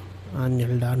Momoa. On your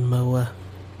lawnmower.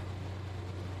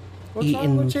 What's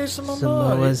wrong with Jason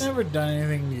Momoa? He's never done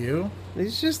anything to you.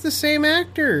 He's just the same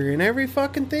actor in every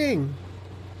fucking thing.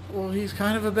 Well, he's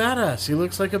kind of a badass. He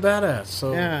looks like a badass,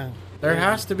 so Yeah. there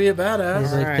has to be a badass.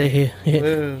 He's like Alright.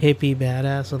 Woo. the hippie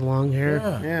badass with long hair.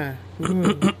 Yeah.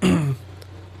 Yeah.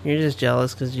 You're just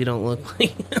jealous because you don't look like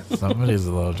him. Somebody's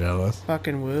a little jealous.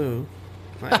 Fucking woo.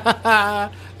 I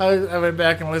went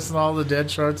back and listened to all the Dead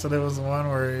Shorts, and it was the one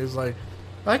where he was like,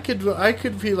 I could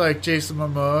be like Jason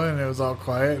Momoa, and it was all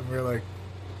quiet, and we were like,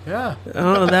 yeah.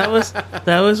 Oh, that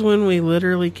was when we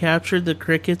literally captured the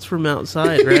crickets from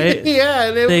outside, right? Yeah,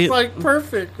 and it They- was like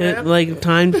perfect, man. It, like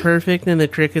timed perfect, and the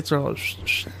crickets are all.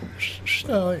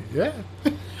 Yeah.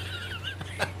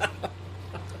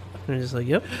 I'm just like,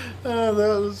 yep.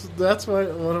 That's one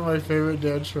of my favorite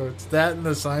Dead Shorts. That and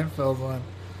the Seinfeld one.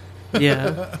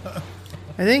 Yeah.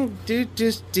 I think, dude,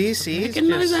 just DC's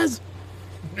just,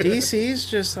 DC's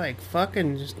just like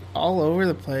fucking just all over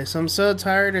the place. I'm so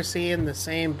tired of seeing the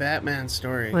same Batman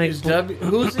story. Like,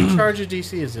 Who's in charge of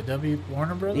DC? Is it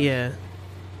Warner Brothers? Yeah.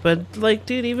 But, like,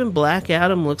 dude, even Black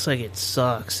Adam looks like it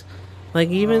sucks. Like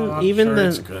even I'm even sure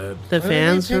it's the good. the Why did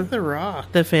fans they were, take The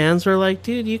Rock? the fans were like,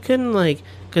 dude, you couldn't like,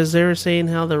 because they were saying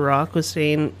how The Rock was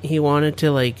saying he wanted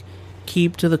to like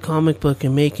keep to the comic book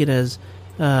and make it as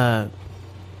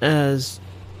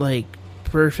like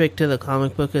perfect to the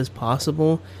comic book as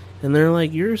possible. And they're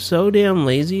like, you're so damn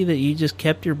lazy that you just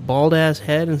kept your bald ass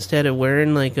head instead of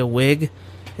wearing like a wig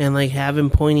and like having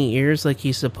pointy ears like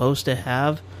he's supposed to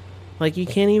have. Like you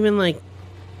can't even like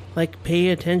pay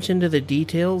attention to the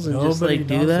details and just Nobody like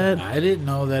do knows that. I didn't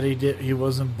know that he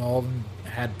wasn't bald and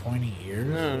had pointy ears.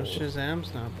 No,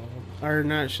 Shazam's not bald. Or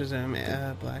not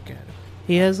Shazam, Black Adam.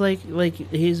 He has like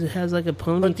he has like a But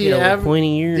ponytail with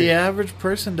pointy ears. the average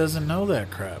person doesn't know that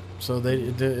crap, so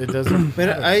it doesn't.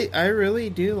 But matter. I really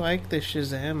do like the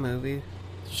Shazam movie.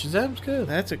 Shazam's good.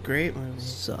 That's a great movie.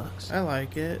 Sucks. I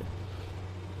like it.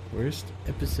 Worst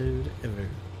episode ever.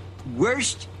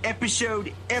 Worst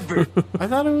episode ever. I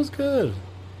thought it was good.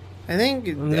 I think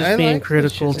I'm just I being like the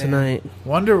critical Shazam. tonight.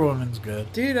 Wonder Woman's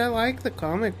good. Dude, I like the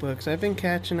comic books. I've been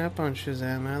catching up on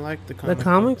Shazam. I like the The comic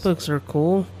comic books are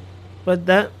cool, but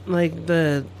that like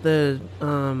the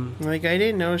Like I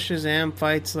didn't know Shazam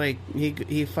fights like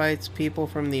he fights people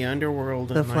from the underworld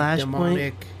the and like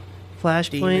demonic.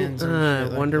 Flashpoint demons and shit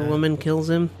like Wonder that. Woman kills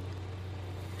him.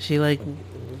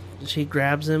 She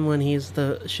grabs him when he's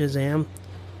the Shazam,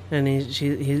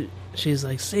 and she's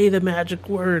like, say the magic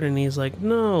word, and he's like,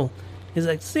 no. He's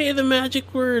like, say the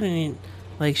magic word, and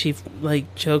she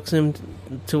chokes him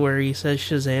to where he says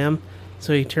Shazam,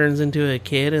 so he turns into a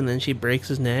kid, and then she breaks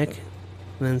his neck,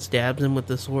 and then stabs him with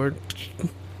the sword.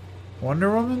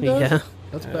 Wonder Woman does? Yeah.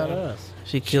 That's badass.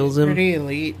 She kills She's him. pretty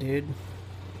elite, dude.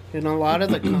 In a lot of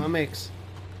the comics,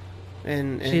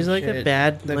 and She's like shit, a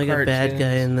bad the a bad cartoons,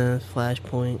 guy in the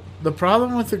Flashpoint. The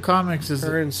problem with the comics is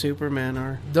Her and Superman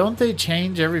are. don't they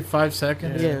change every 5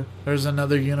 seconds? Yeah. There's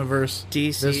another universe.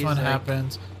 DC's This one like-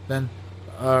 happens. Then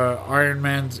Iron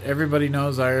Man's. Everybody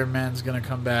knows Iron Man's gonna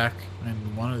come back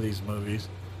in one of these movies.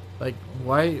 Like,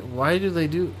 why do they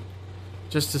do?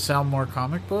 Just to sell more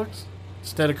comic books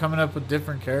instead of coming up with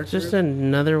different characters. Just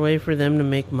another way for them to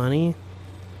make money.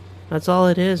 That's all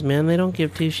it is, man. They don't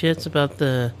give two shits about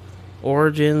the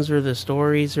origins or the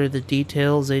stories or the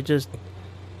details. They just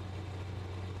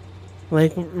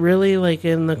really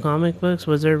in the comic books,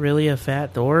 was there really a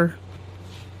fat Thor?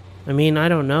 I mean, I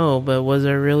don't know, but was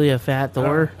there really a fat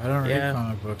Thor? I don't read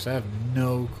comic books. I have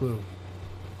no clue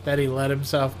that he let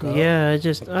himself go. Yeah,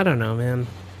 I don't know, man.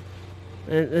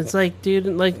 It's like, dude,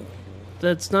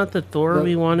 that's not the Thor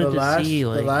we wanted to see. The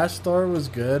Like, last Thor was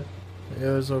good. It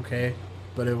was okay,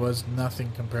 but it was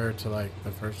nothing compared to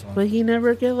the first one. but you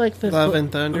never get the Love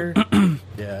and Thunder.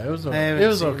 Yeah, it was. I haven't It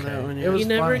was seen okay. that one yet. It was you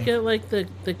never funny.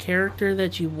 get the character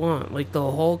that you want, like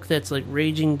the Hulk that's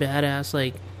raging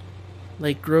badass,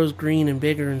 grows green and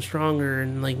bigger and stronger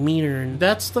and meaner, and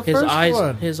That's the his first eyes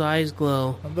one. his eyes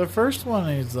glow. The first one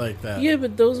is like that. Yeah,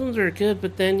 but those ones are good.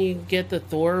 But then you get the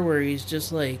Thor where he's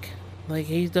just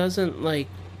he doesn't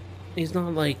he's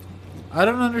not I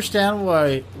don't understand why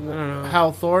I don't know.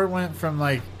 how Thor went from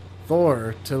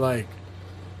Thor to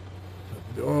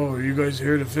oh, are you guys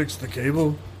here to fix the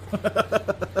cable?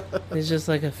 He's just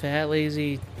a fat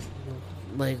lazy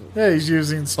Yeah, he's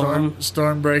using Bum.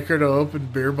 Stormbreaker to open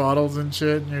beer bottles and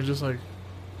shit, and you're just like,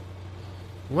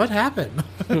 what happened?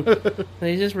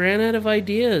 They just ran out of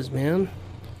ideas, man.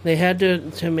 They had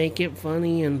to make it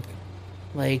funny and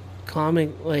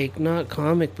comic, not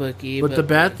comic booky. But the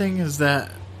bad thing is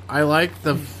that I like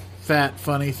the fat,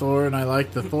 funny Thor, and I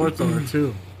like the Thor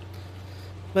too.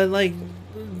 But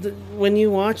when you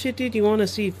watch it, dude, you want to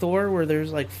see Thor where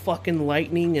there's fucking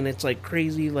lightning and it's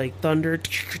crazy thunder,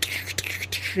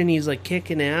 and he's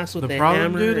kicking ass with The the problem,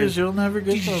 hammer. dude, and- is you'll never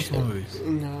get those movies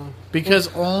No.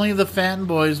 because only the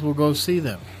fanboys will go see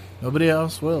them. Nobody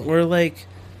else will. Or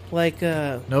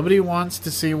Nobody wants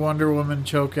to see Wonder Woman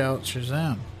choke out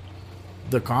Shazam.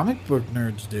 The comic book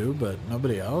nerds do, but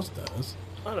nobody else does.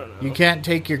 I don't know. You can't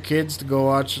take your kids to go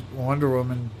watch Wonder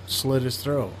Woman slit his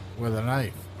throat with a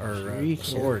knife or Sure you a can.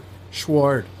 sword.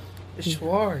 Schward.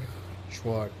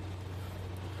 Schward.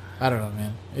 I don't know,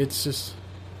 man. It's just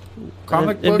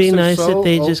comic It'd be books are nice so if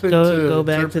they just open go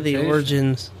back to the interpretation.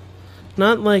 origins,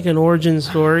 not an origin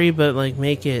story, but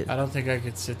make it. I don't think I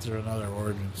could sit through another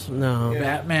origin story. No.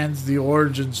 Batman's the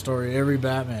origin story. Every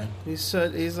Batman. He's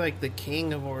like the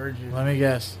king of origin. Let me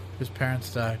guess. His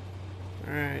parents died.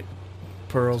 All right.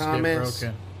 Pearls Thomas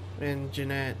get broken. and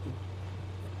Jeanette.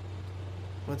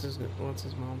 What's his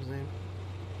mom's name?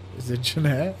 Is it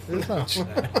Jeanette? It's not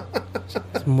Jeanette.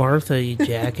 It's Martha, you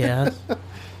jackass.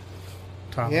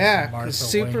 Thomas Yeah, and Martha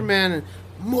 'cause Wayne. Superman and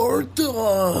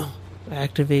Martha.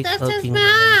 Activate That's his cloaking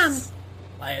mom. device.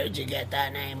 Where'd you get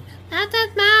that name? That's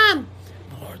his mom.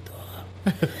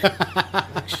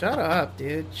 Shut up,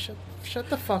 dude. Shut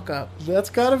the fuck up. That's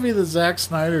got to be the Zack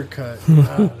Snyder cut.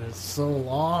 God, it's so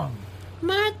long.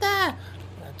 Martha.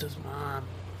 That's his mom.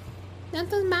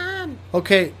 That's his mom.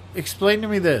 Okay, explain to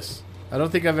me this. I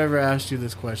don't think I've ever asked you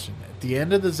this question. At the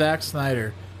end of the Zack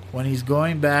Snyder, when he's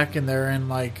going back and they're in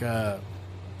like the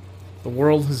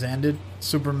world has ended,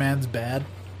 Superman's bad,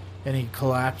 and he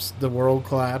collapsed, the world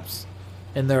collapsed,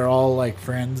 and they're all like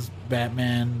friends,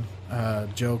 Batman,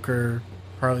 Joker,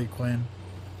 Harley Quinn.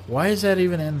 Why is that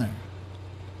even in there?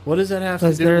 What does that have to do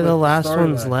with Because they're the last storyline?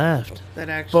 ones left. That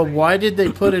actually. But why did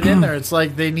they put it in there? It's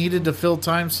like they needed to fill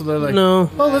time, so they're like,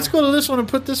 No. oh, let's go to this one and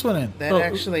put this one in. That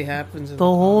actually happens in The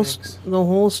whole comics. the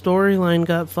whole storyline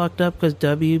got fucked up because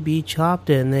WB chopped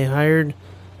it, and they hired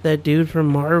that dude from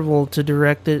Marvel to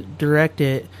direct it,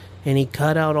 and he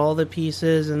cut out all the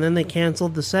pieces, and then they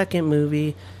canceled the second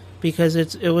movie because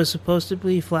it was supposed to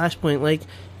be Flashpoint. Like,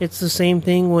 it's the same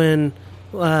thing when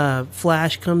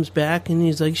Flash comes back and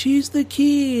he's like, she's the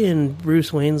key, and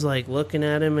Bruce Wayne's like looking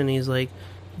at him and he's like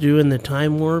doing the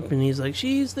time warp and he's like,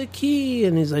 she's the key,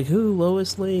 and he's like, who?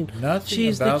 Lois Lane. Nothing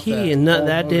She's the about key. that And whole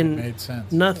that movie didn't made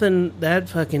sense. nothing. That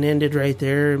fucking ended right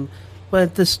there.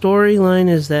 But the storyline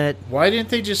is that Why didn't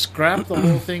they just scrap the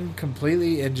whole thing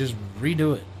completely and just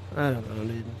redo it? I don't know,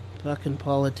 dude. Fucking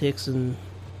politics and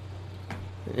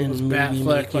Was movie Batfleck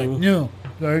like, making. no,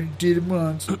 I already did it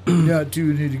once, not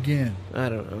doing it again. I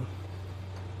don't know.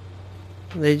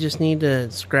 They just need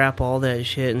to scrap all that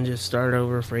shit and just start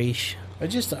over fresh. I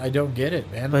don't get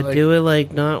it, man. But Like, do it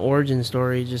like not origin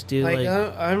story. Just do Like, like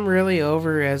I'm really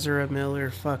over Ezra Miller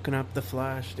fucking up the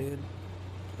Flash, dude.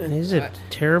 he's a I-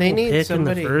 terrible they need pick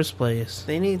somebody- in the first place.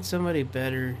 They need somebody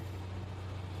better.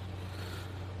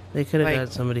 They could have like-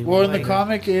 got somebody. well, in the better.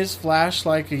 comic, is Flash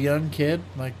like a young kid,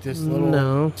 like this little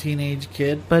No. teenage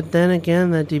kid? But then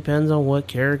again, that depends on what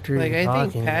character Like, you're I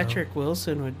talking think Patrick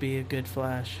Wilson would be a good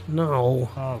Flash. about. No.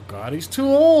 Oh God, he's too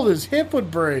old. His hip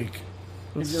would break.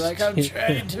 He'd be like, I'm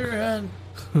trying to run.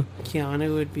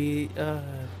 Keanu would be the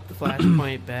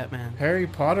Flashpoint Batman. Harry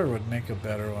Potter would make a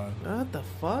better one. What the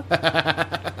fuck?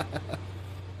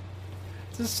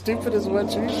 It's as stupid as what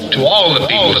you said. To all the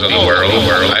peoples of the world,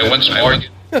 I once more.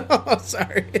 Oh,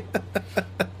 sorry.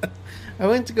 I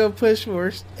went to go push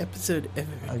worst episode ever.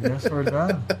 I guess we're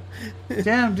done.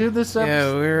 Damn, dude, this Yeah,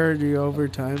 episode we're already over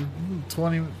time.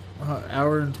 20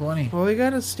 hour and 20. Well, we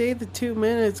gotta stay the 2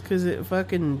 minutes because it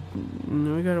fucking.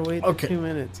 We gotta wait Okay. the 2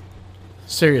 minutes.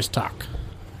 Serious talk.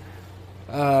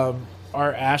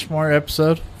 Our Ashmore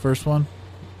episode, first one,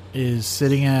 is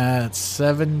sitting at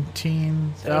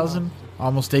 17,000,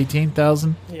 almost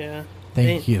 18,000. Yeah.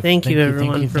 Thank you. Thank you,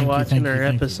 everyone, for thank you, watching thank our you,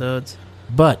 thank you. episodes.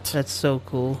 But That's so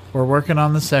cool. we're working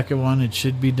on the second one. It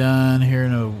should be done here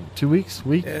in 2 weeks.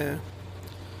 Week. Yeah.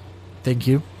 Thank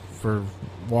you for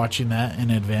watching that in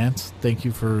advance. Thank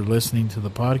you for listening to the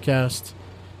podcast.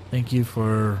 Thank you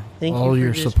for Thank all you for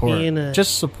your just support. being a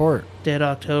Just support. Dead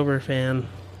October fan.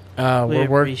 We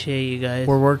We're appreciate you guys.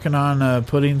 We're working on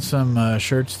putting some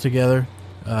shirts together.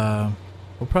 We'll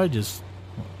probably just,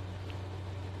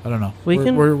 I don't know. We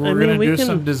can- We're I mean, gonna we do can-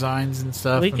 some designs and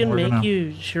stuff. We and can we're make gonna-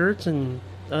 you shirts and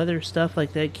other stuff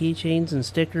like that, keychains and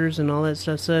stickers and all that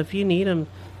stuff. So if you need them,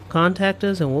 contact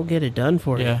us and we'll get it done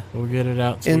for you. Yeah, we'll get it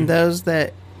out. To And you. those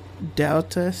that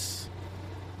doubt us,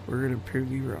 we're gonna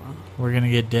prove you wrong. We're gonna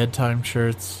get Dead Time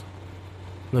shirts.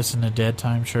 Listen to Dead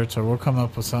Time shirts, or we'll come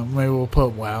up with something. Maybe we'll put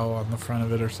WoW on the front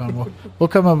of it or something. We'll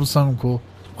come up with something cool.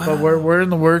 But we're in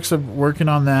the works of working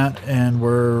on that, and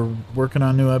we're working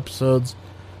on new episodes.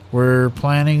 We're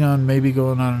planning on maybe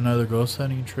going on another ghost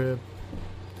hunting trip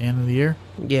end of the year,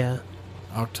 Yeah.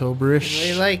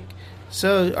 October-ish.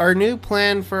 So our new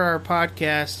plan for our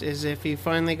podcast is if you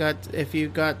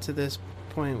got to this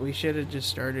point, we should have just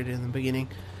started in the beginning,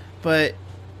 but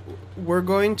we're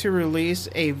going to release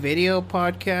a video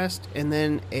podcast and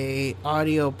then a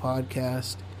audio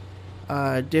podcast,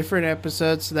 different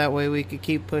episodes, so that way we could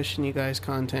keep pushing you guys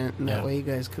content, and that Yeah. way you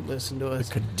guys could listen to us.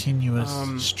 A continuous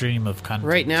stream of content.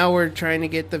 Right now, we're trying to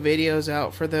get the videos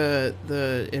out for the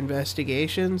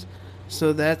investigations,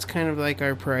 so that's kind of like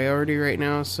our priority right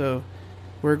now. So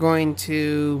we're going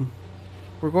to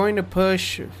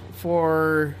push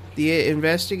for the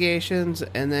investigations,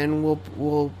 and then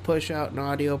we'll push out an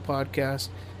audio podcast,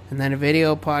 and then a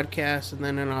video podcast, and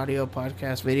then an audio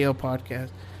podcast, video podcast.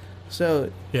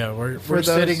 So Yeah, we're those-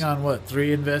 sitting on what,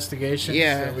 3 investigations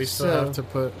Yeah, that we still so- have to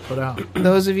put out.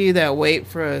 those of you that wait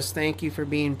for us, thank you for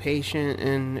being patient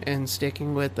and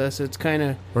sticking with us. It's kind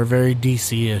of We're very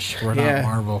DC-ish. We're Yeah. not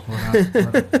Marvel. We're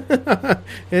not,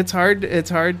 it's hard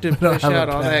to don't push have a out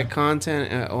all plan. that content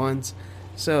at once.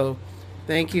 So,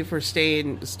 thank you for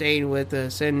staying with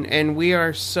us, and we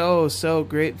are so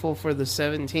grateful for the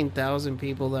 17,000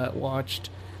 people that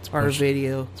watched our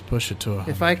video. Let's push it to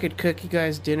 100. If I could cook you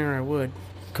guys dinner, I would.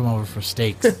 Come over for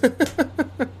steaks.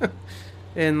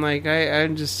 And like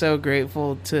I'm just so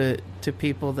grateful to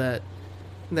people that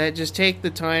just take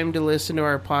the time to listen to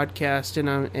our podcast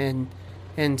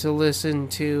and to listen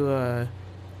to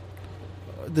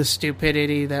the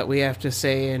stupidity that we have to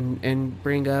say and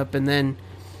bring up, and then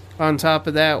on top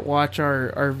of that, watch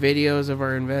our videos of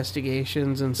our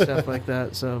investigations and stuff like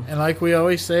that. So, and like we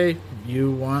always say,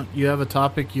 you have a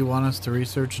topic you want us to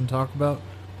research and talk about,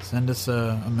 send us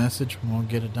a message and we'll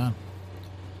get it done.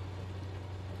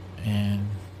 And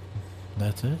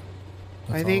that's it.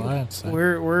 That's I think all I have to say.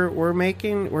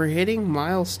 we're hitting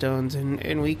milestones,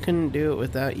 and we couldn't do it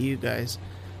without you guys.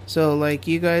 So like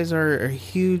you guys are a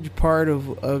huge part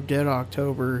of Dead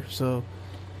October. So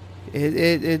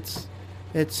it's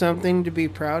something to be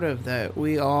proud of, that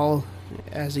we all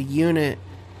as a unit,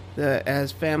 that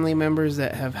as family members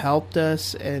that have helped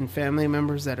us and family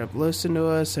members that have listened to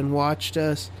us and watched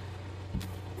us,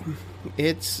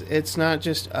 it's not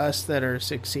just us that are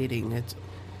succeeding,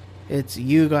 it's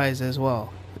you guys as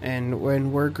well, and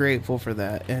we're grateful for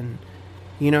that. And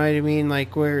you know what I mean,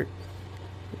 like we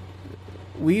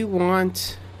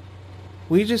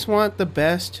just want the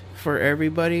best for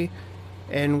everybody,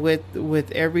 and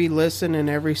with every listen and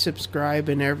every subscribe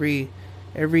and every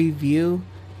view,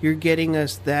 you're getting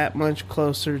us that much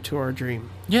closer to our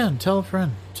dream. Yeah, and tell a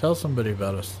friend, tell somebody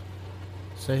about us.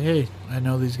 Say, hey, I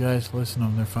know these guys. Listen to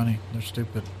them. They're funny. They're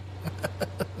stupid.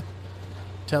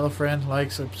 Tell a friend,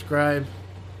 like, subscribe,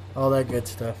 all that good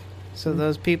stuff. So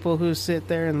those people who sit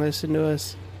there and listen to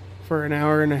us for an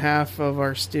hour and a half of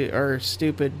our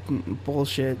stupid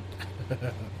bullshit,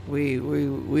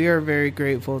 we are very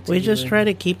grateful to We you. just try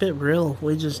to keep it real.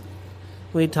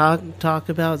 We talk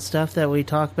about stuff that we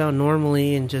talk about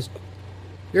normally, and just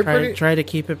try to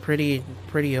keep it pretty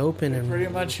open. You're and pretty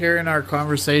much hearing our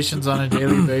conversations on a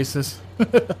daily basis.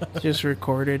 Just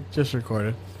recorded.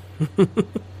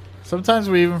 Sometimes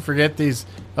we even forget these.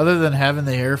 Other than having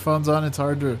the earphones on, it's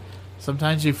hard to.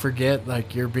 Sometimes you forget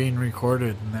like you're being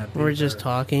recorded and that we're just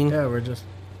talking. Yeah, we're just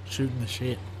shooting the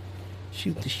shit.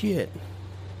 Shoot the shit.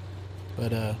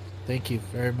 But thank you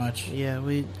very much. Yeah,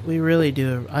 we really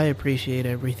do. I appreciate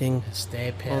everything.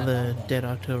 Stay paranormal. All the Dead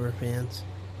October fans.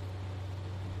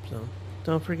 So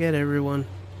don't forget, everyone.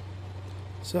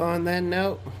 So on that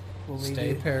note, we'll leave Stay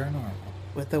you paranormal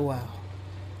with a wow.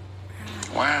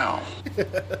 Wow.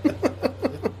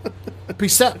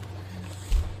 Peace out.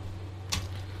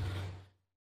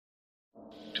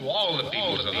 To all the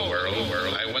peoples of the world,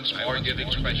 I once more give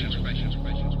expression.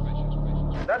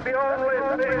 That the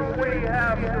only thing we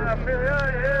have to fear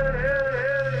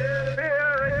is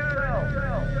fear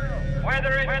itself.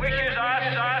 Whether it wishes us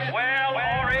well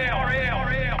or ill,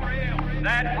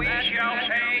 that we shall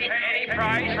pay any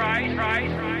price,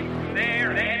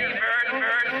 bear any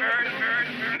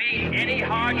burden, meet any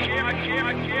hardship,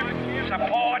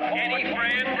 support any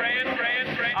friend,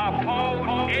 oppose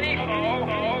any foe,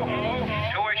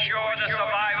 to assure the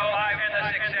survival and the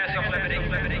success of liberty.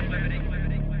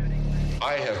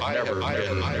 I have never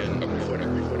been a quitter.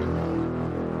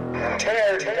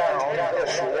 Tear down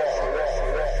this wall.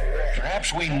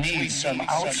 Perhaps we need some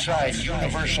outside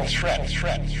universal threat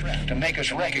to make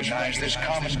us recognize this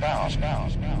common bound.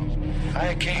 I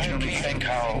occasionally think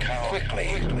how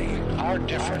quickly our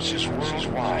differences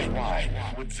worldwide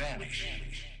would vanish.